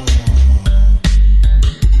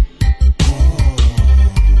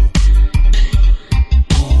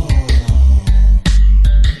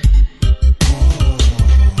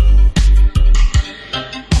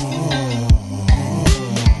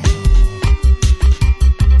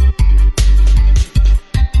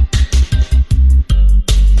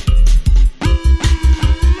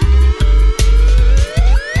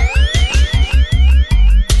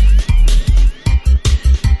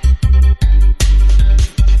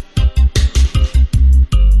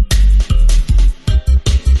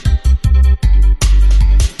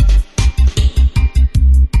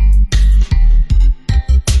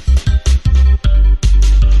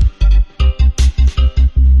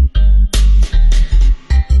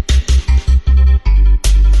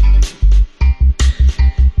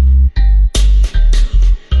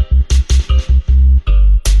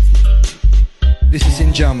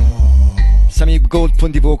 up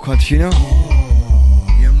on the vocals, you know?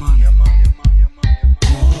 Yeah, man.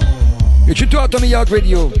 You should talk to me out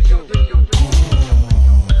radio.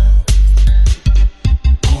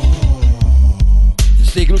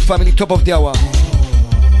 Stay Groove family, top of the hour.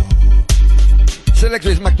 Select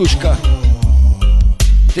with Maktushka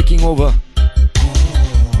taking over.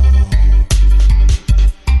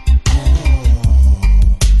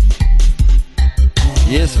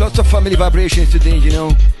 Yes, lots of family vibrations today, you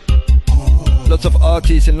know. Lots of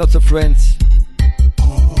artists and lots of friends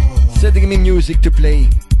sending me music to play.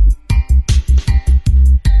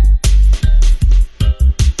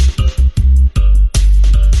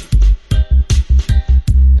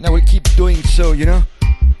 And I will keep doing so, you know.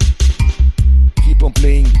 Keep on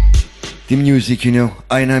playing the music, you know.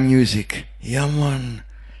 INA music. Yeah, man.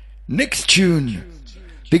 Next tune.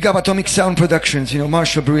 Big up Atomic Sound Productions, you know.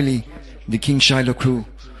 Marshall Briley, the King Shiloh crew.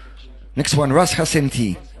 Next one, Ras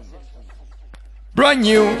Hasenti. Brand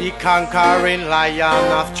new. The conquering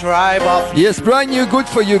lion of tribe of. Yes, brand new, good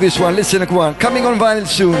for you this one. Listen to one. Coming on vinyl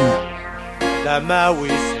soon. The Maui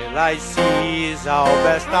Selassie is our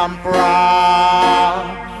best emperor.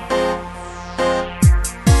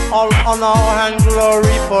 All honor and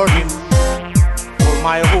glory for him. All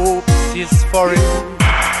my hope is for him.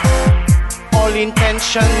 All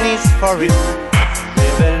intention is for him.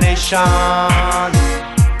 Revelation.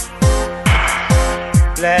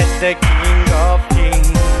 Bless the King of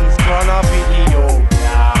Kings, crown of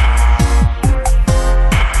Ethiopia.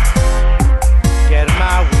 Get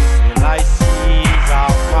my whistle, I see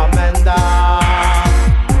our commander.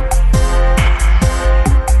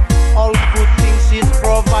 All good things is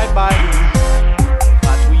provided by him.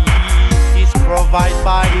 That we eat is provided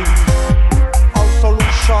by him. All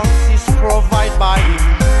solutions is provided by him.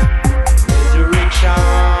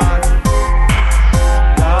 Resurrection.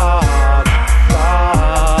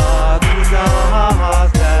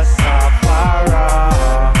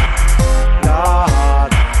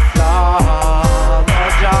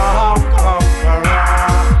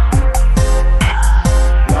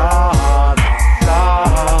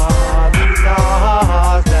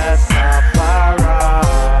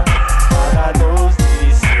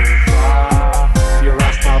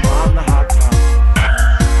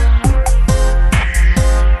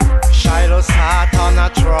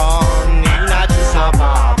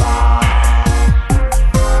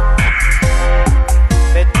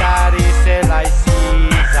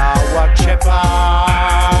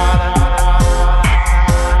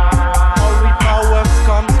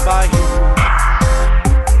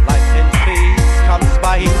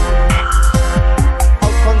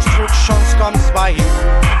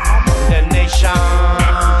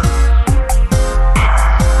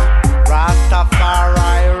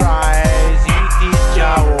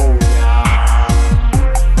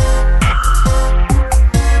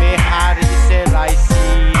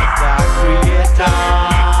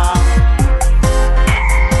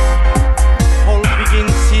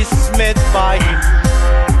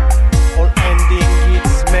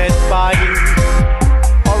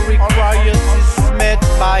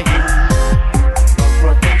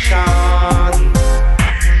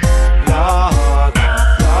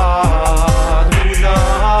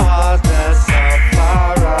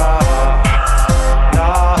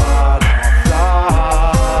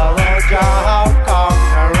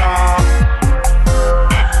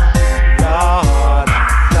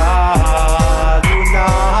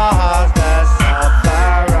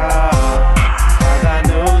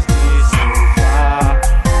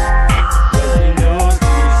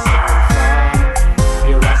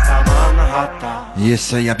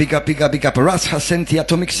 Yes, yeah, big up, Ras Hasenti,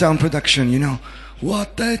 Atomic Sound Production, you know.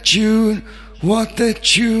 What a tune, what a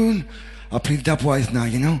tune. I played that wise now,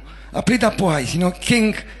 you know. I played that wise, you know.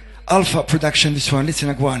 King Alpha Production, this one,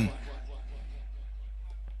 listen to one.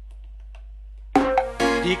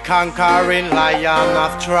 The conquering lion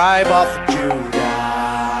of tribe of Judah.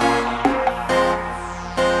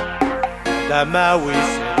 The Maui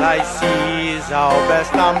Selassie is our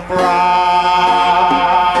best emperor.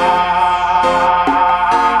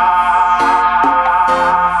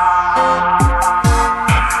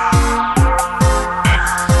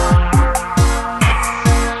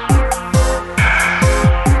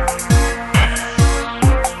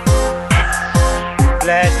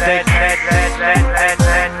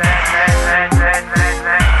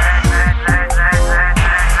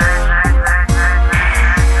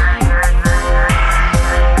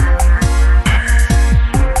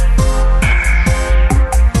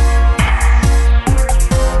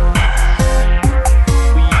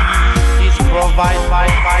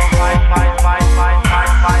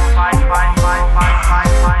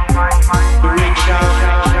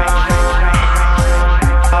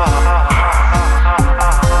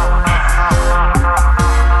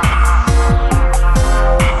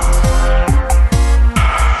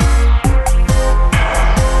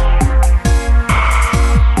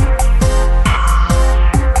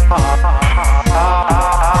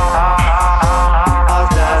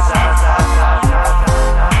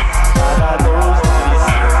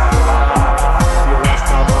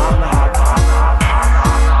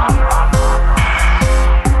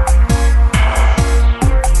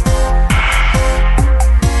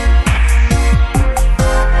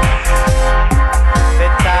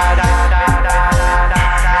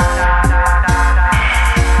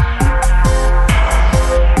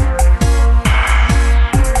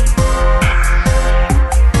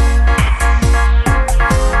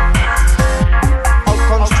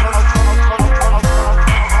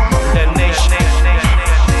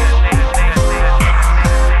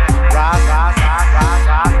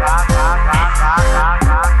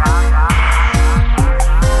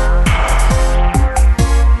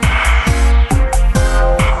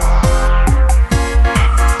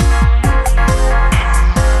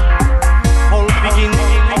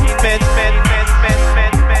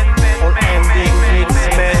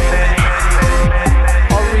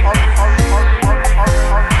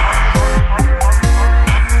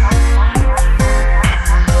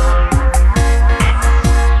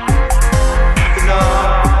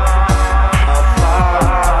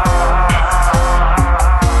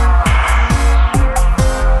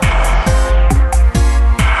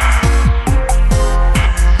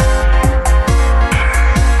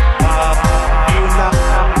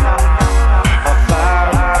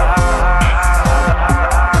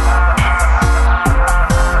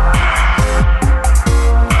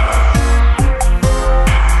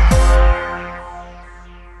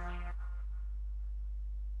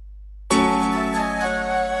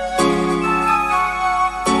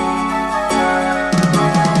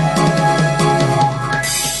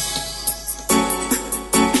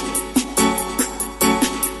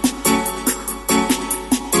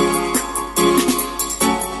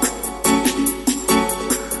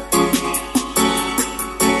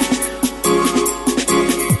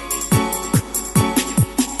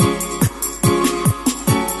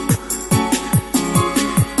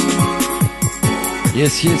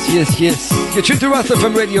 Yes. You're tuned to Rasta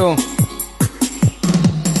FM Radio.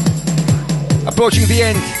 Approaching the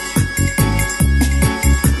end.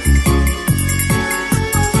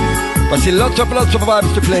 But still lots of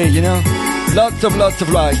vibes to play, you know. Lots of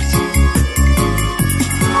vibes.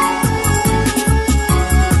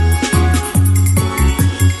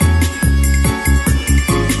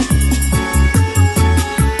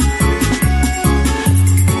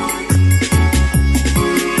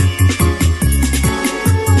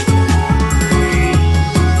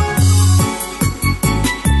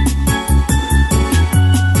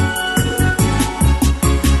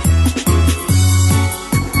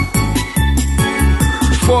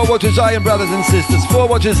 Forward to Zion, brothers and sisters.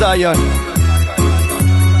 Forward to Zion.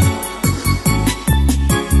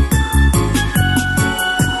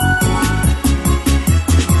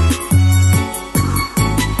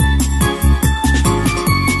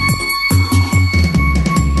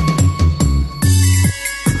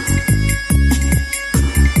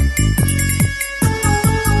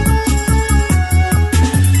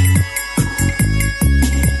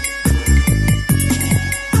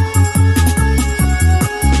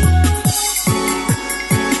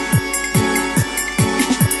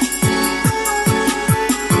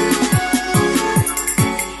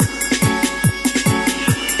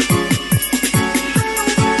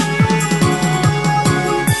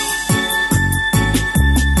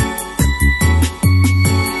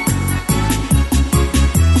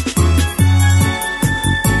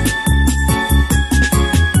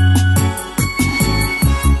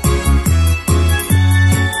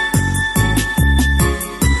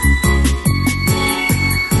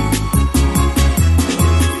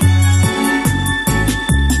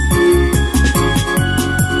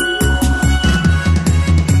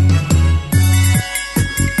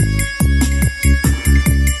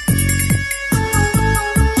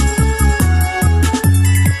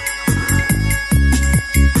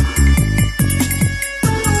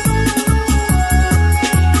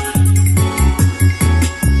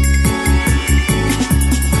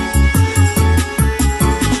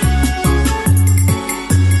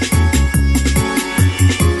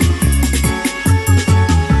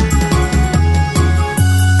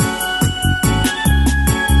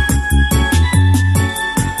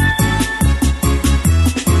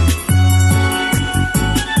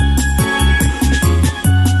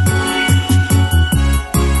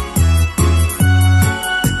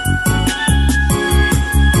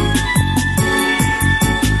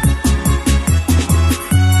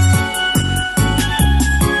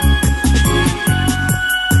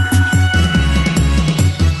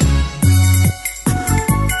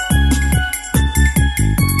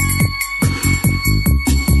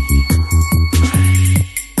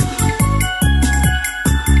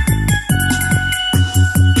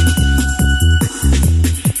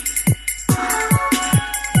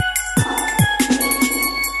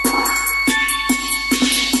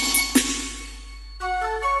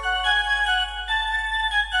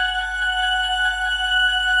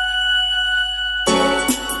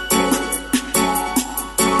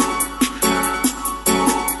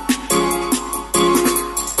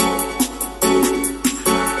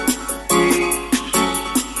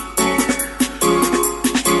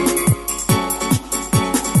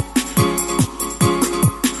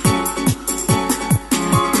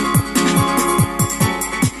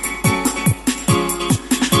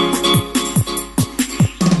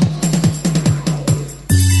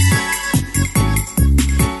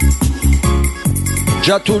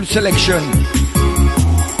 Jatul selection.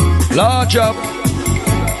 Large up.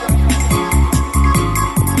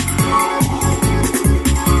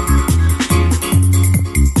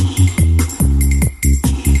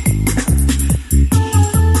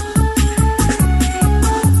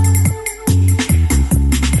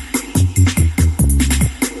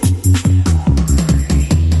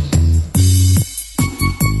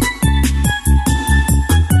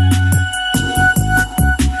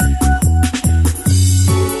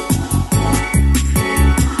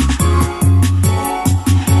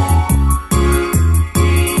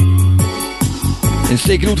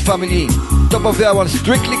 Stay glued, family. Top of the hour,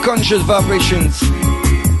 strictly conscious vibrations.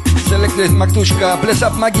 Selected Maktushka. Bless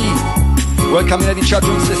up, Maggie. Welcome in the chat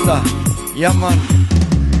room, sister. Yeah, man.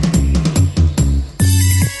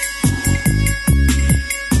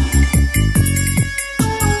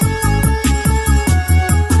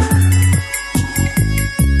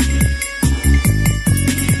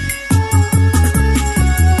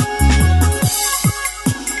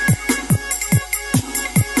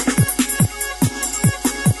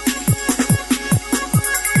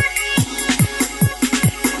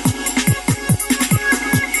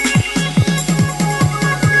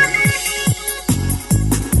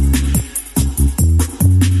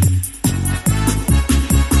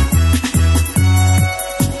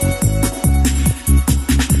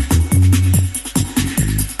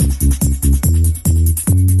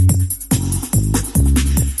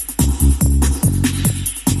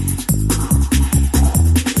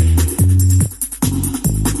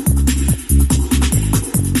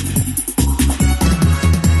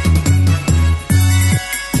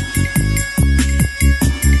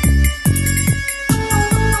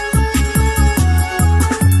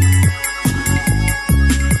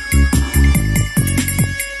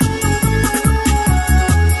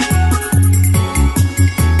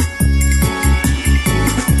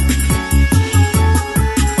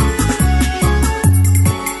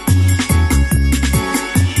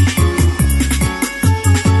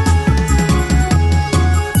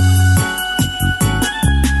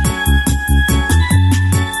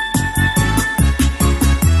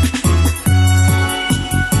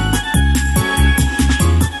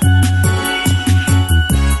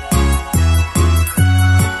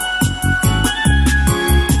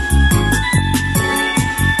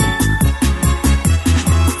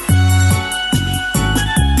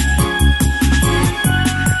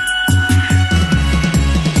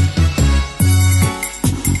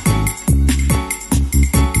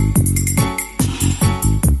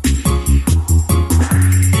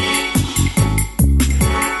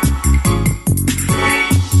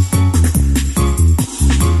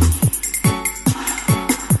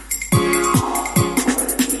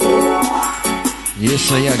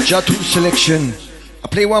 so yeah, Jatu selection. I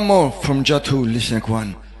play one more from Jatu, listen to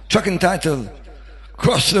one. Track entitled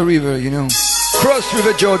Cross the River, you know. Cross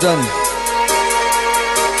River Jordan.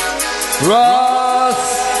 Ross.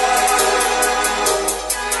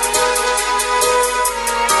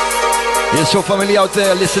 You're so family out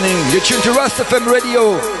there listening. You're tuned to Rast FM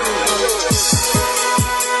Radio.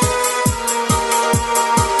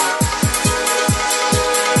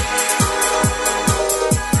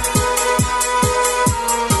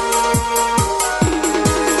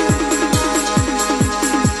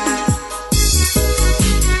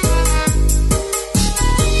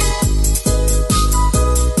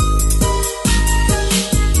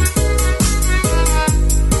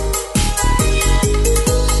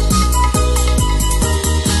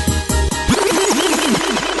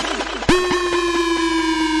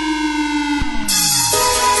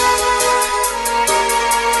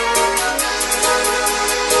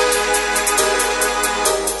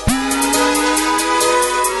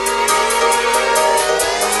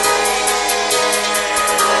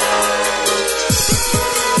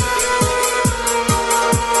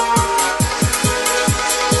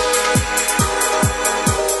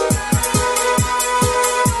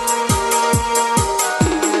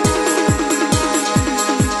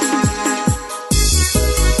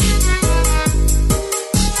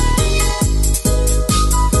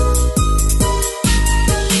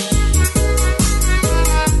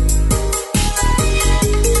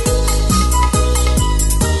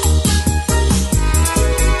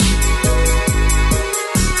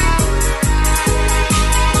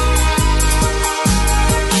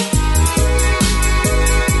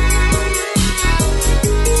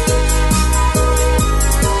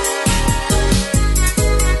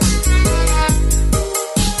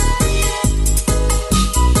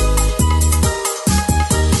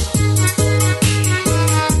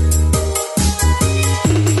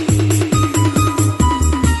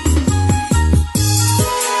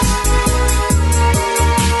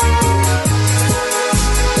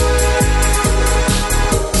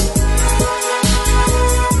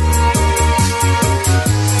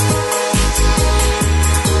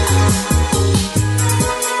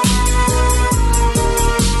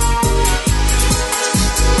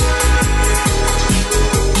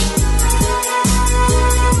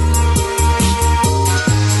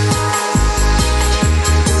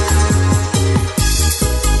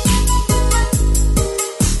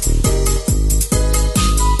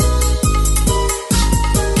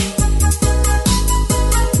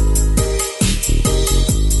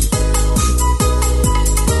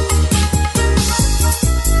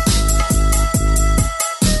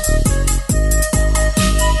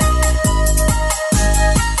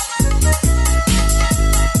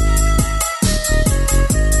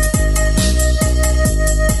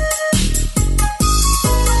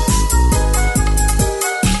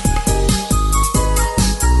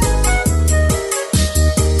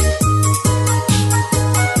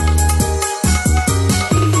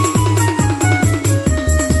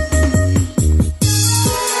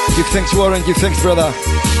 Thanks, Warren. Give thanks, brother.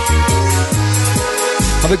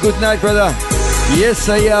 Have a good night, brother. Yes,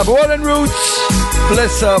 I have. Warren Roots.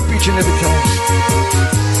 Bless up each and every time.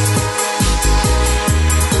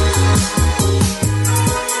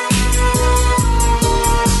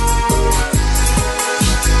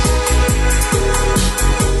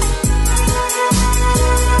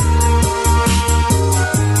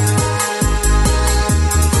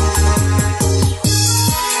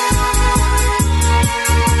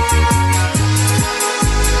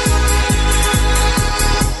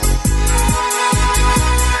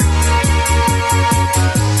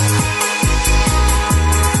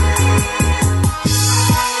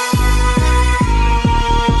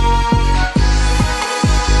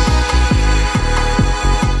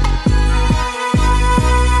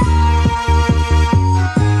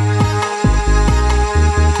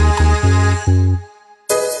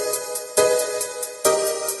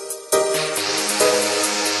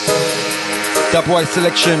 Dubwise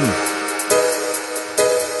selection.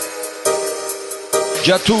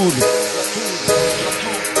 Jatoud.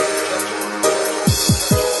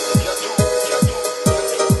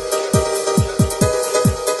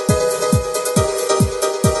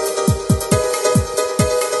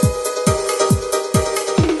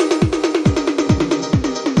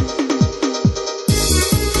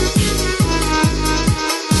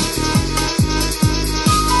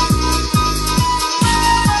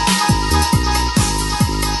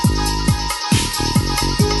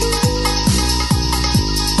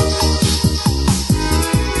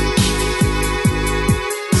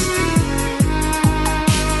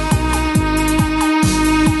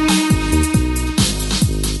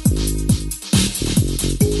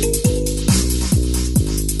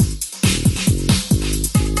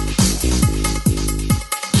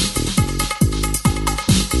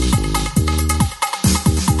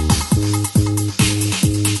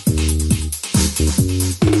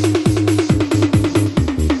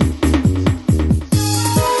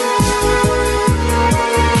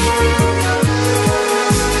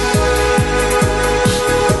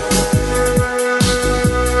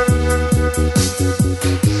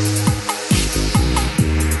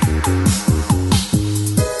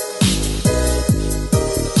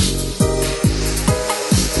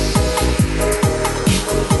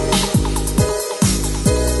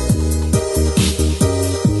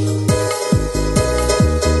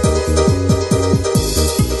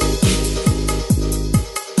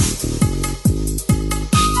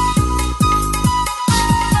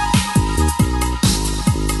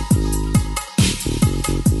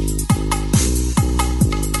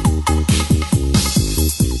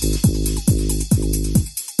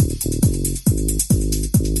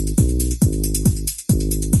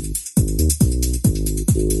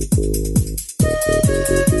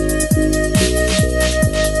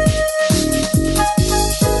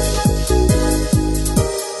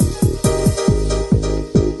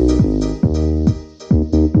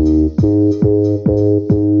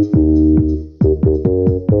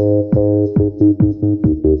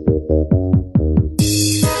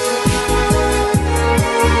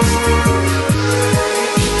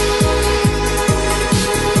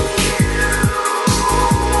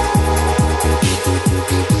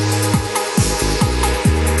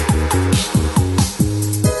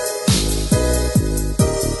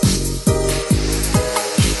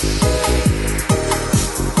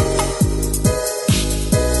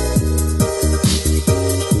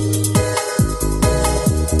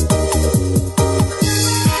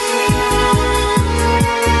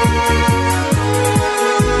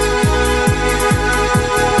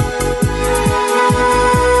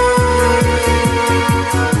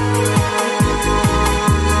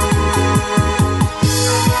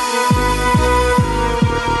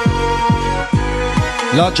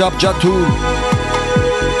 Large Up Jatu.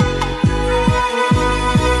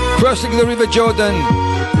 Crossing the River Jordan.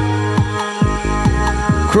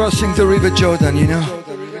 Crossing the River Jordan, you know.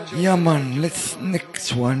 Yeah, man.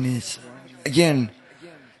 Next one is, again,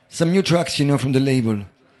 some new tracks, you know, from the label.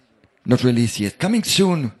 Not released yet. Coming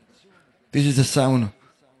soon. This is the sound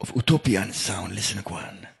of Utopian sound. Listen,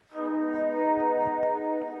 Kwan.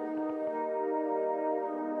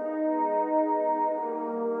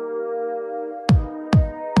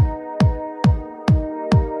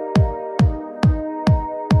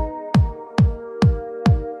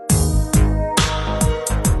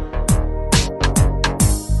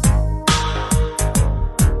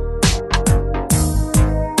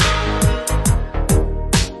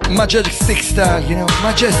 Majestic style, you know,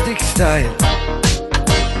 majestic style.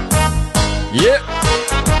 Yeah.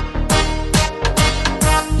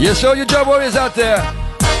 Yes, all you job warriors out there.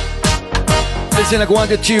 Listen, I go on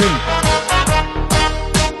the tune.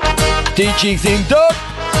 Teachings in dub.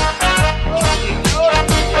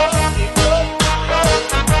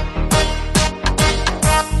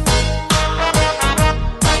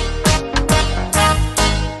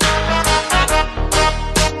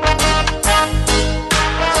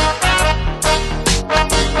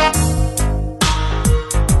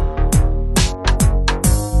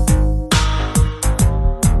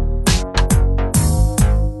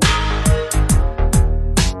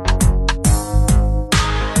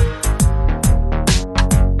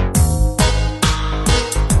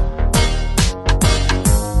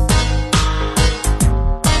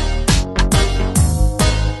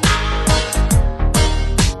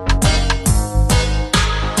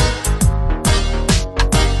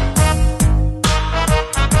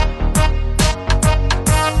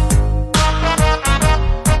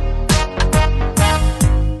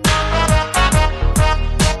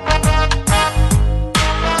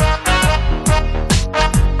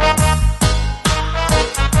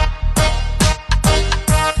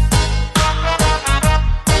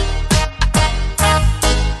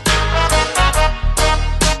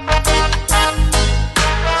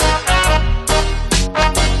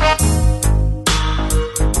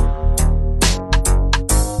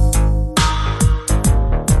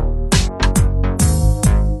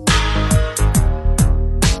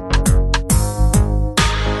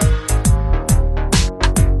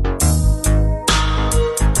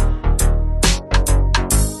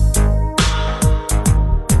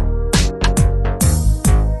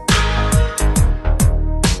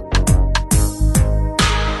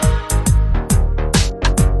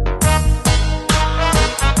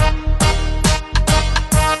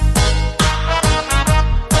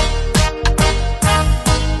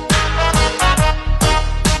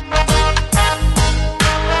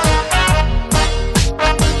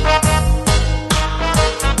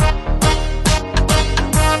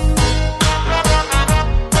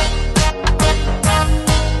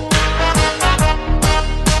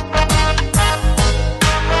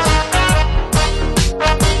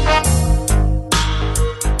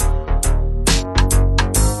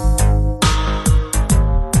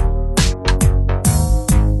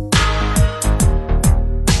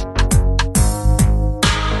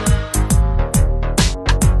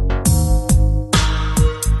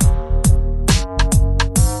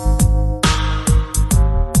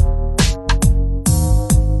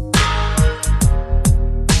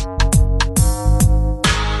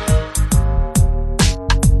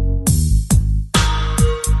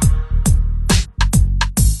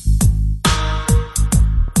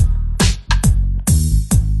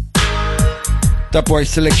 That boy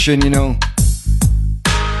selection, you know.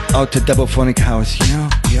 Out to Double Phonic House, you know.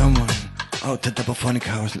 Yeah, man. Out to Double Phonic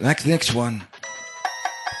House. Next one.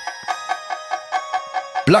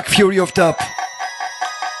 Black Fury of Top.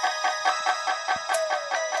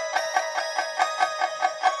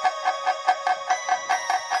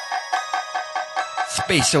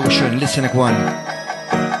 Space Ocean, listen to one.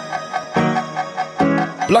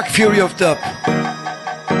 Black Fury of Top.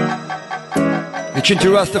 You're tuned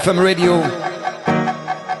to Rasta FM Radio.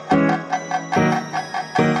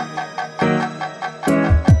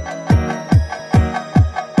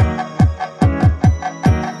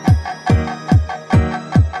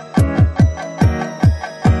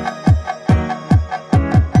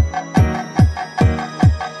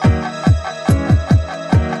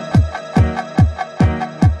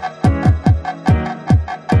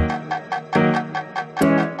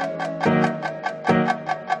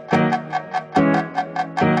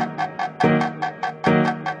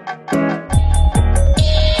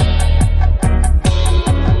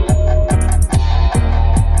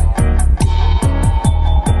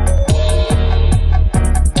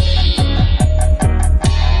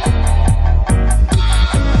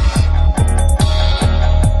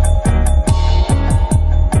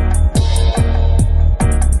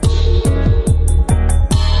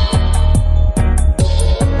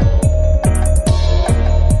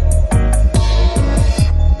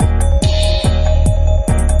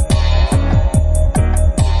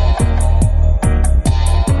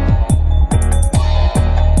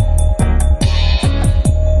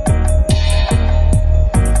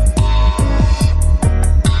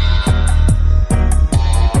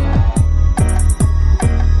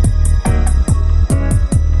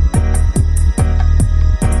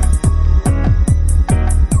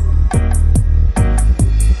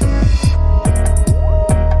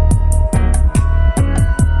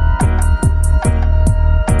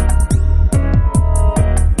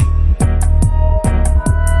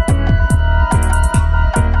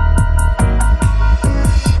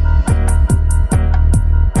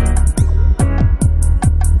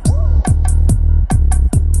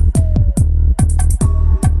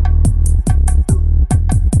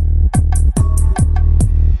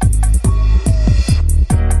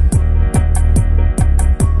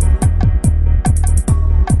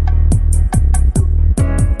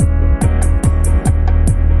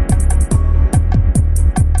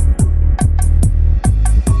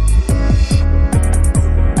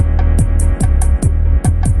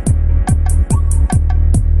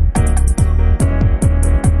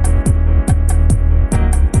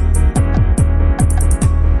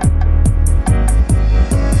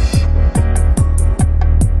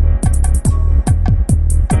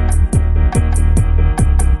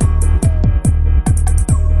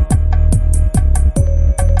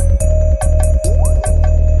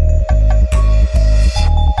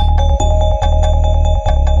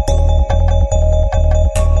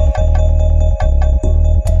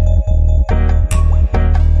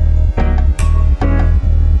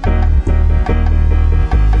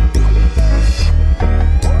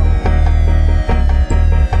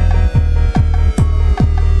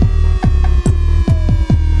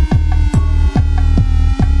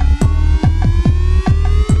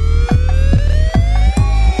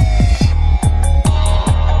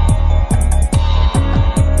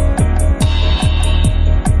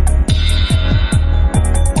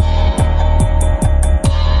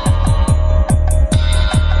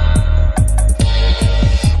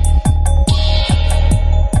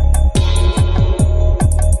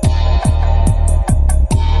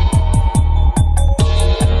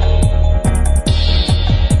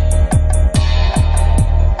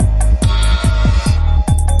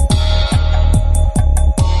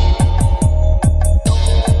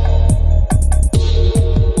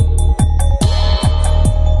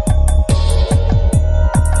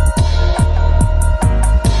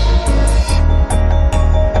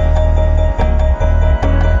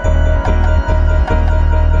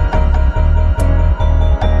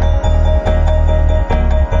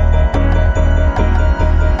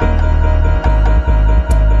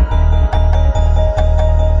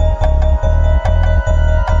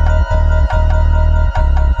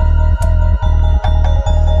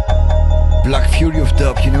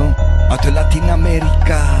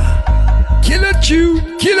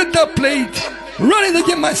 Kill the top plate. Running the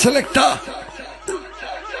game, my selector.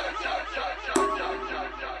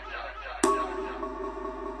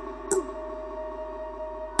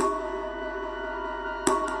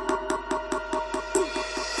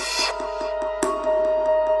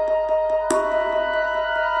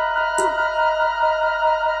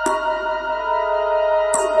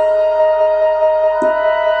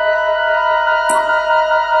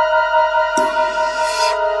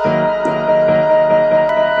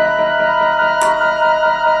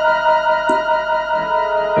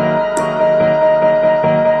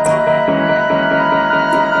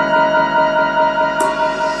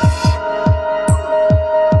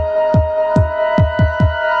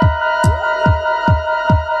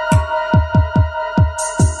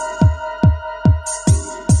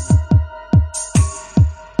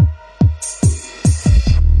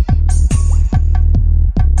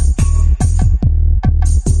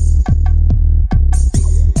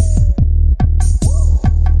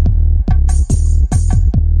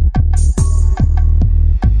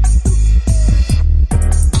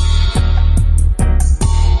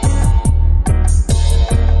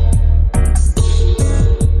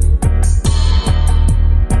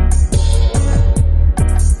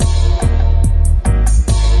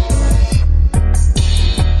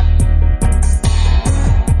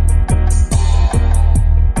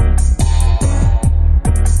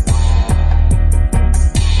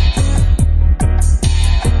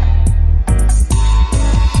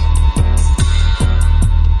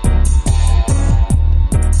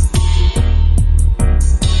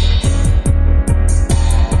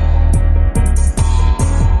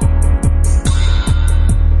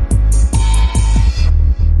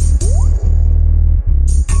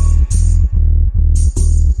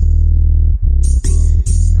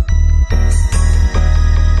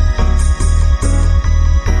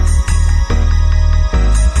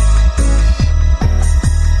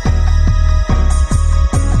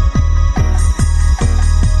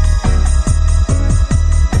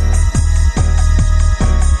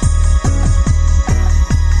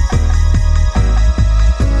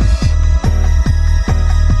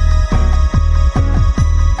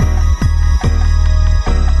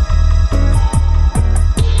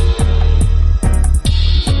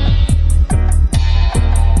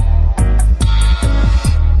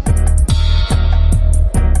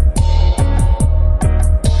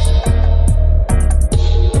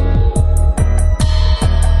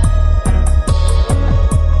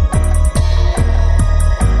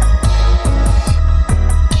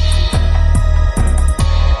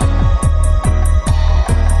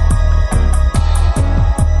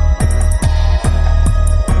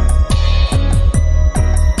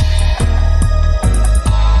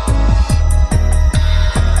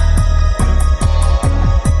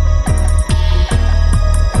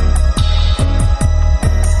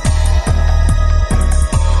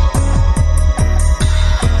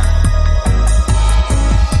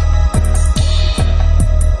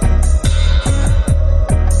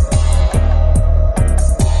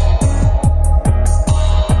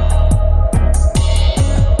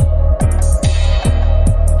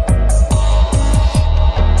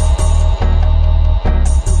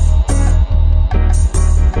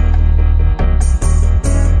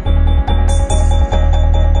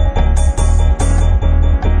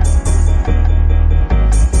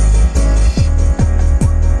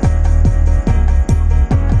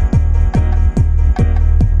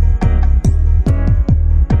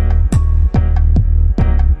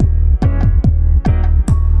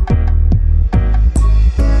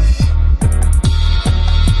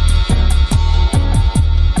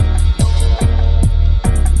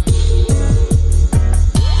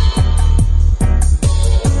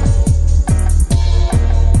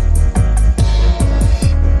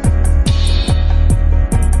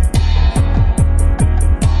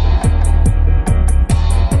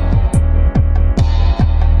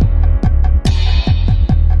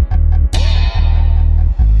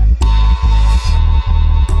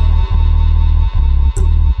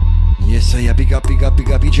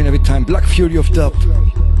 big up each and every time. Black Fury of Dub.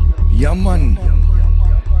 Yeah, man.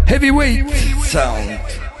 Heavyweight sound.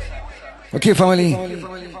 Okay, family.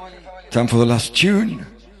 Time for the last tune.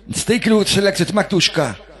 Stay close, selected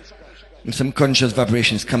Maktushka. And some conscious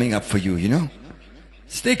vibrations coming up for you, you know?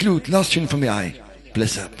 Stay close, last tune from the eye.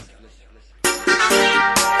 Bless up.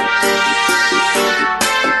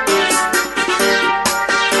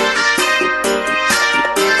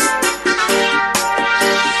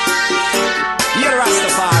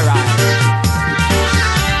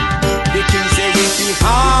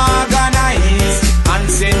 Organize and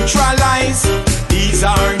centralize. These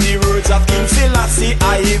are the words words of King Selassie,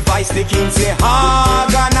 I advise the king say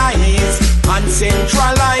organize and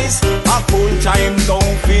centralize. A full-time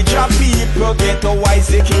down feature people get a wise.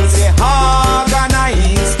 The king say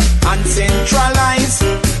organize and centralize.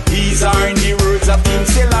 These are the words of King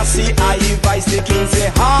Selassie, I advise the king say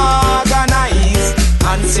organize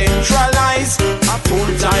and centralize. A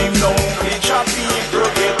full-time down feature people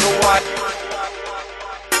get a wise.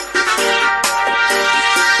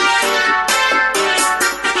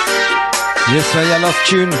 Yes, I love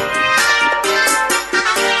tune.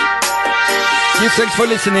 Give thanks for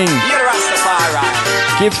listening.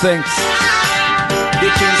 Give thanks.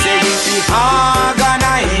 The king say we be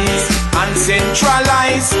organize and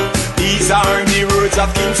centralize. These are the words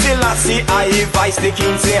of King Selassie, I advise the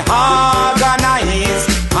king say organize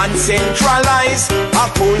and centralize.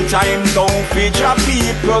 A full-time down feature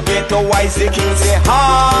people get a wise. The king say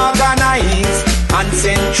organize and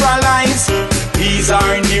centralize. These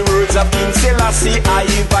are the words of King Selassie, I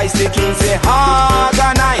advise the king say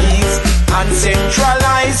organize and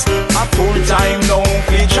centralize. A full-time down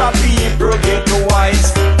feature people get a wise.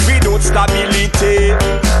 Without stability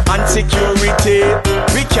and security,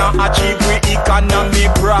 we can't achieve we economic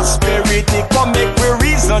prosperity. Come make we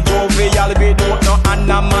reason jovial without no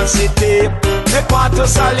animosity. The path to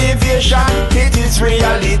salvation, it is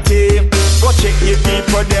reality. Go check the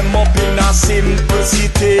people, them up in a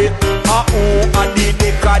simplicity. Who are the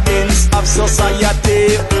decadence of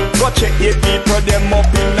society? Go check the people, them up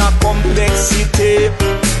in a complexity.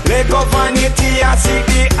 Let go vanity and seek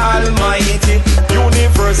the Almighty.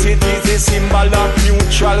 University is a symbol of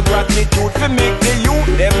mutual gratitude. To make the youth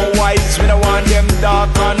them wise, we don't want them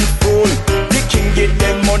dark and fool. The king get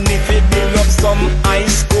them money to build up some high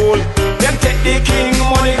school. Them take the king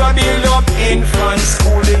money go build up infant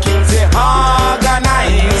school. The king say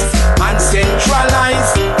organize and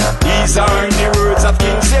centralize. These are the words of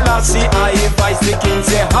King Selassie, I advise the king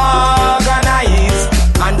say organize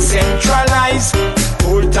and centralize.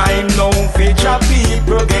 Full-time now feature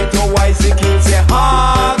people get a wise. The king say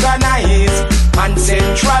organize and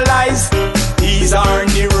centralize. These are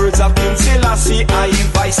the words of King Selassie, I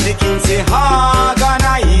advise the king say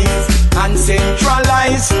organize and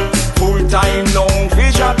centralize. Full-time now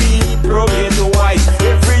feature people get a wise.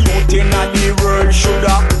 Every youth in the world should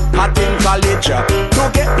have attend college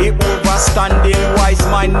to get the overstanding wise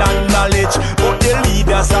mind and knowledge. But the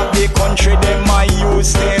leaders of the country, them I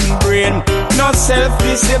use them brain. No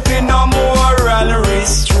self-discipline, no moral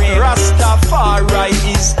restraint. Rastafari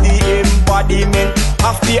is the embodiment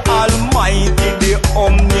of the Almighty, the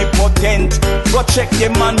omnipotent. Go check the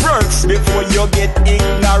man works before you get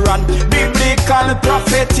ignorant. Biblical,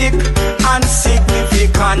 prophetic and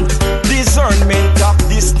significant. Discernment of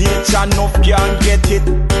this nature, enough can get it.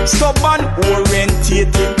 Stubborn,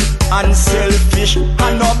 orientated and selfish.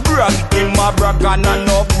 And no brag, him a brag, and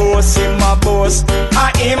no boast, him a boast.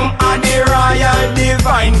 And him a the royal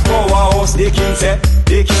divine powerhouse. The king say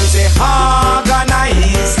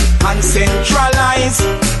organize and centralize.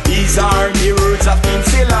 These are the words of King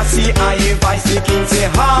Selassie, I advise the king say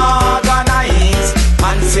organize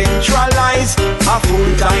and centralize. A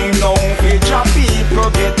full-time now feature people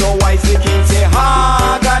get a wise. The king say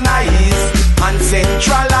organize and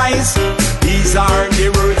centralize. These are the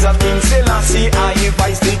words of King Selassie, I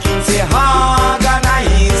advise the king say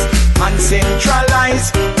organize and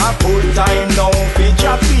centralize. A full-time now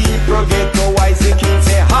feature people get a wise. The king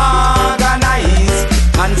say organize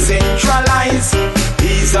and centralize.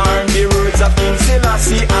 These are the words of King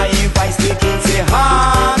Selassie, I advise the king say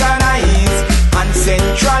organize and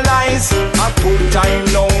centralize. A full-time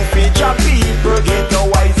now feature people get a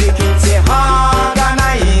wise. The king say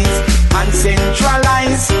organize and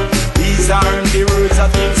centralize. These are the words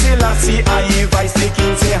of King Selassie, I advise the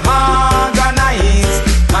king say organize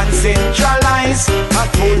and centralize. A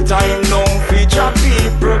full-time now feature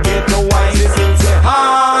people get a wise. The king say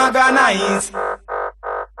organize.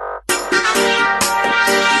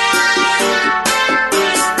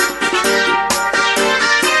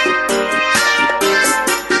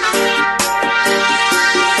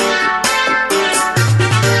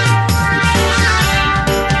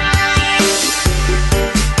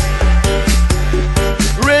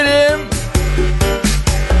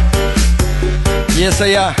 Yes, I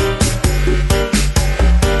am.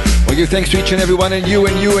 Well, give thanks to each and every one, and you,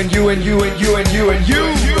 and you, and you, and you, and you, and you, and you,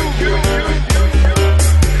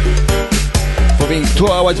 for being 2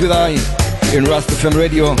 hours with I in Rasta FM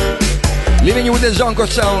Radio, leaving you with the Zonko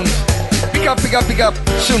sound. Pick up, pick up, pick up.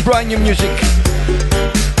 Soon brand new music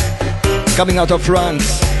coming out of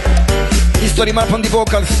France. History Map on the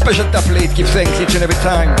vocal, special tablet. Give thanks each and every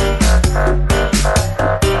time.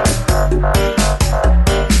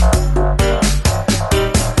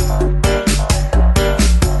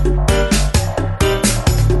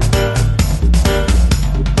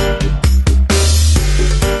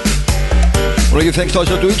 Sex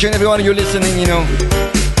also to each and every one of you listening, you know.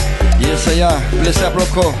 Yes, I am. Bless up,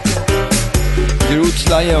 Rocco. The Roots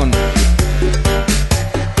Lion.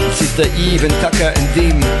 Sister Eve and Tucker and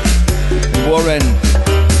Dean and Warren.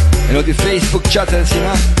 You know, the Facebook chatters, you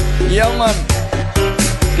know. Yeah, man.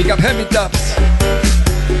 Pick up Hermit Dubs.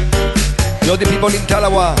 You know, the people in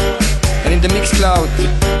Talawa and in the Mixcloud.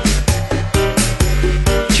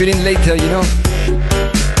 Tune in later, you know.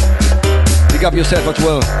 Pick up yourself as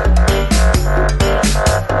well.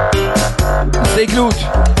 Stay glued.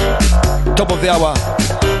 Top of the hour.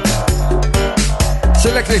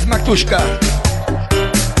 Selector is Maktushka.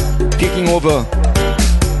 Taking over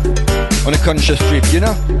on a conscious trip, you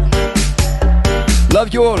know.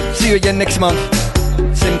 Love you all. See you again next month.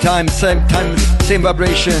 Same time, same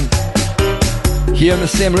vibration. Here on the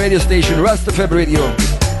same radio station, Rastafari Radio.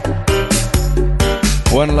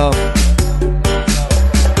 One love.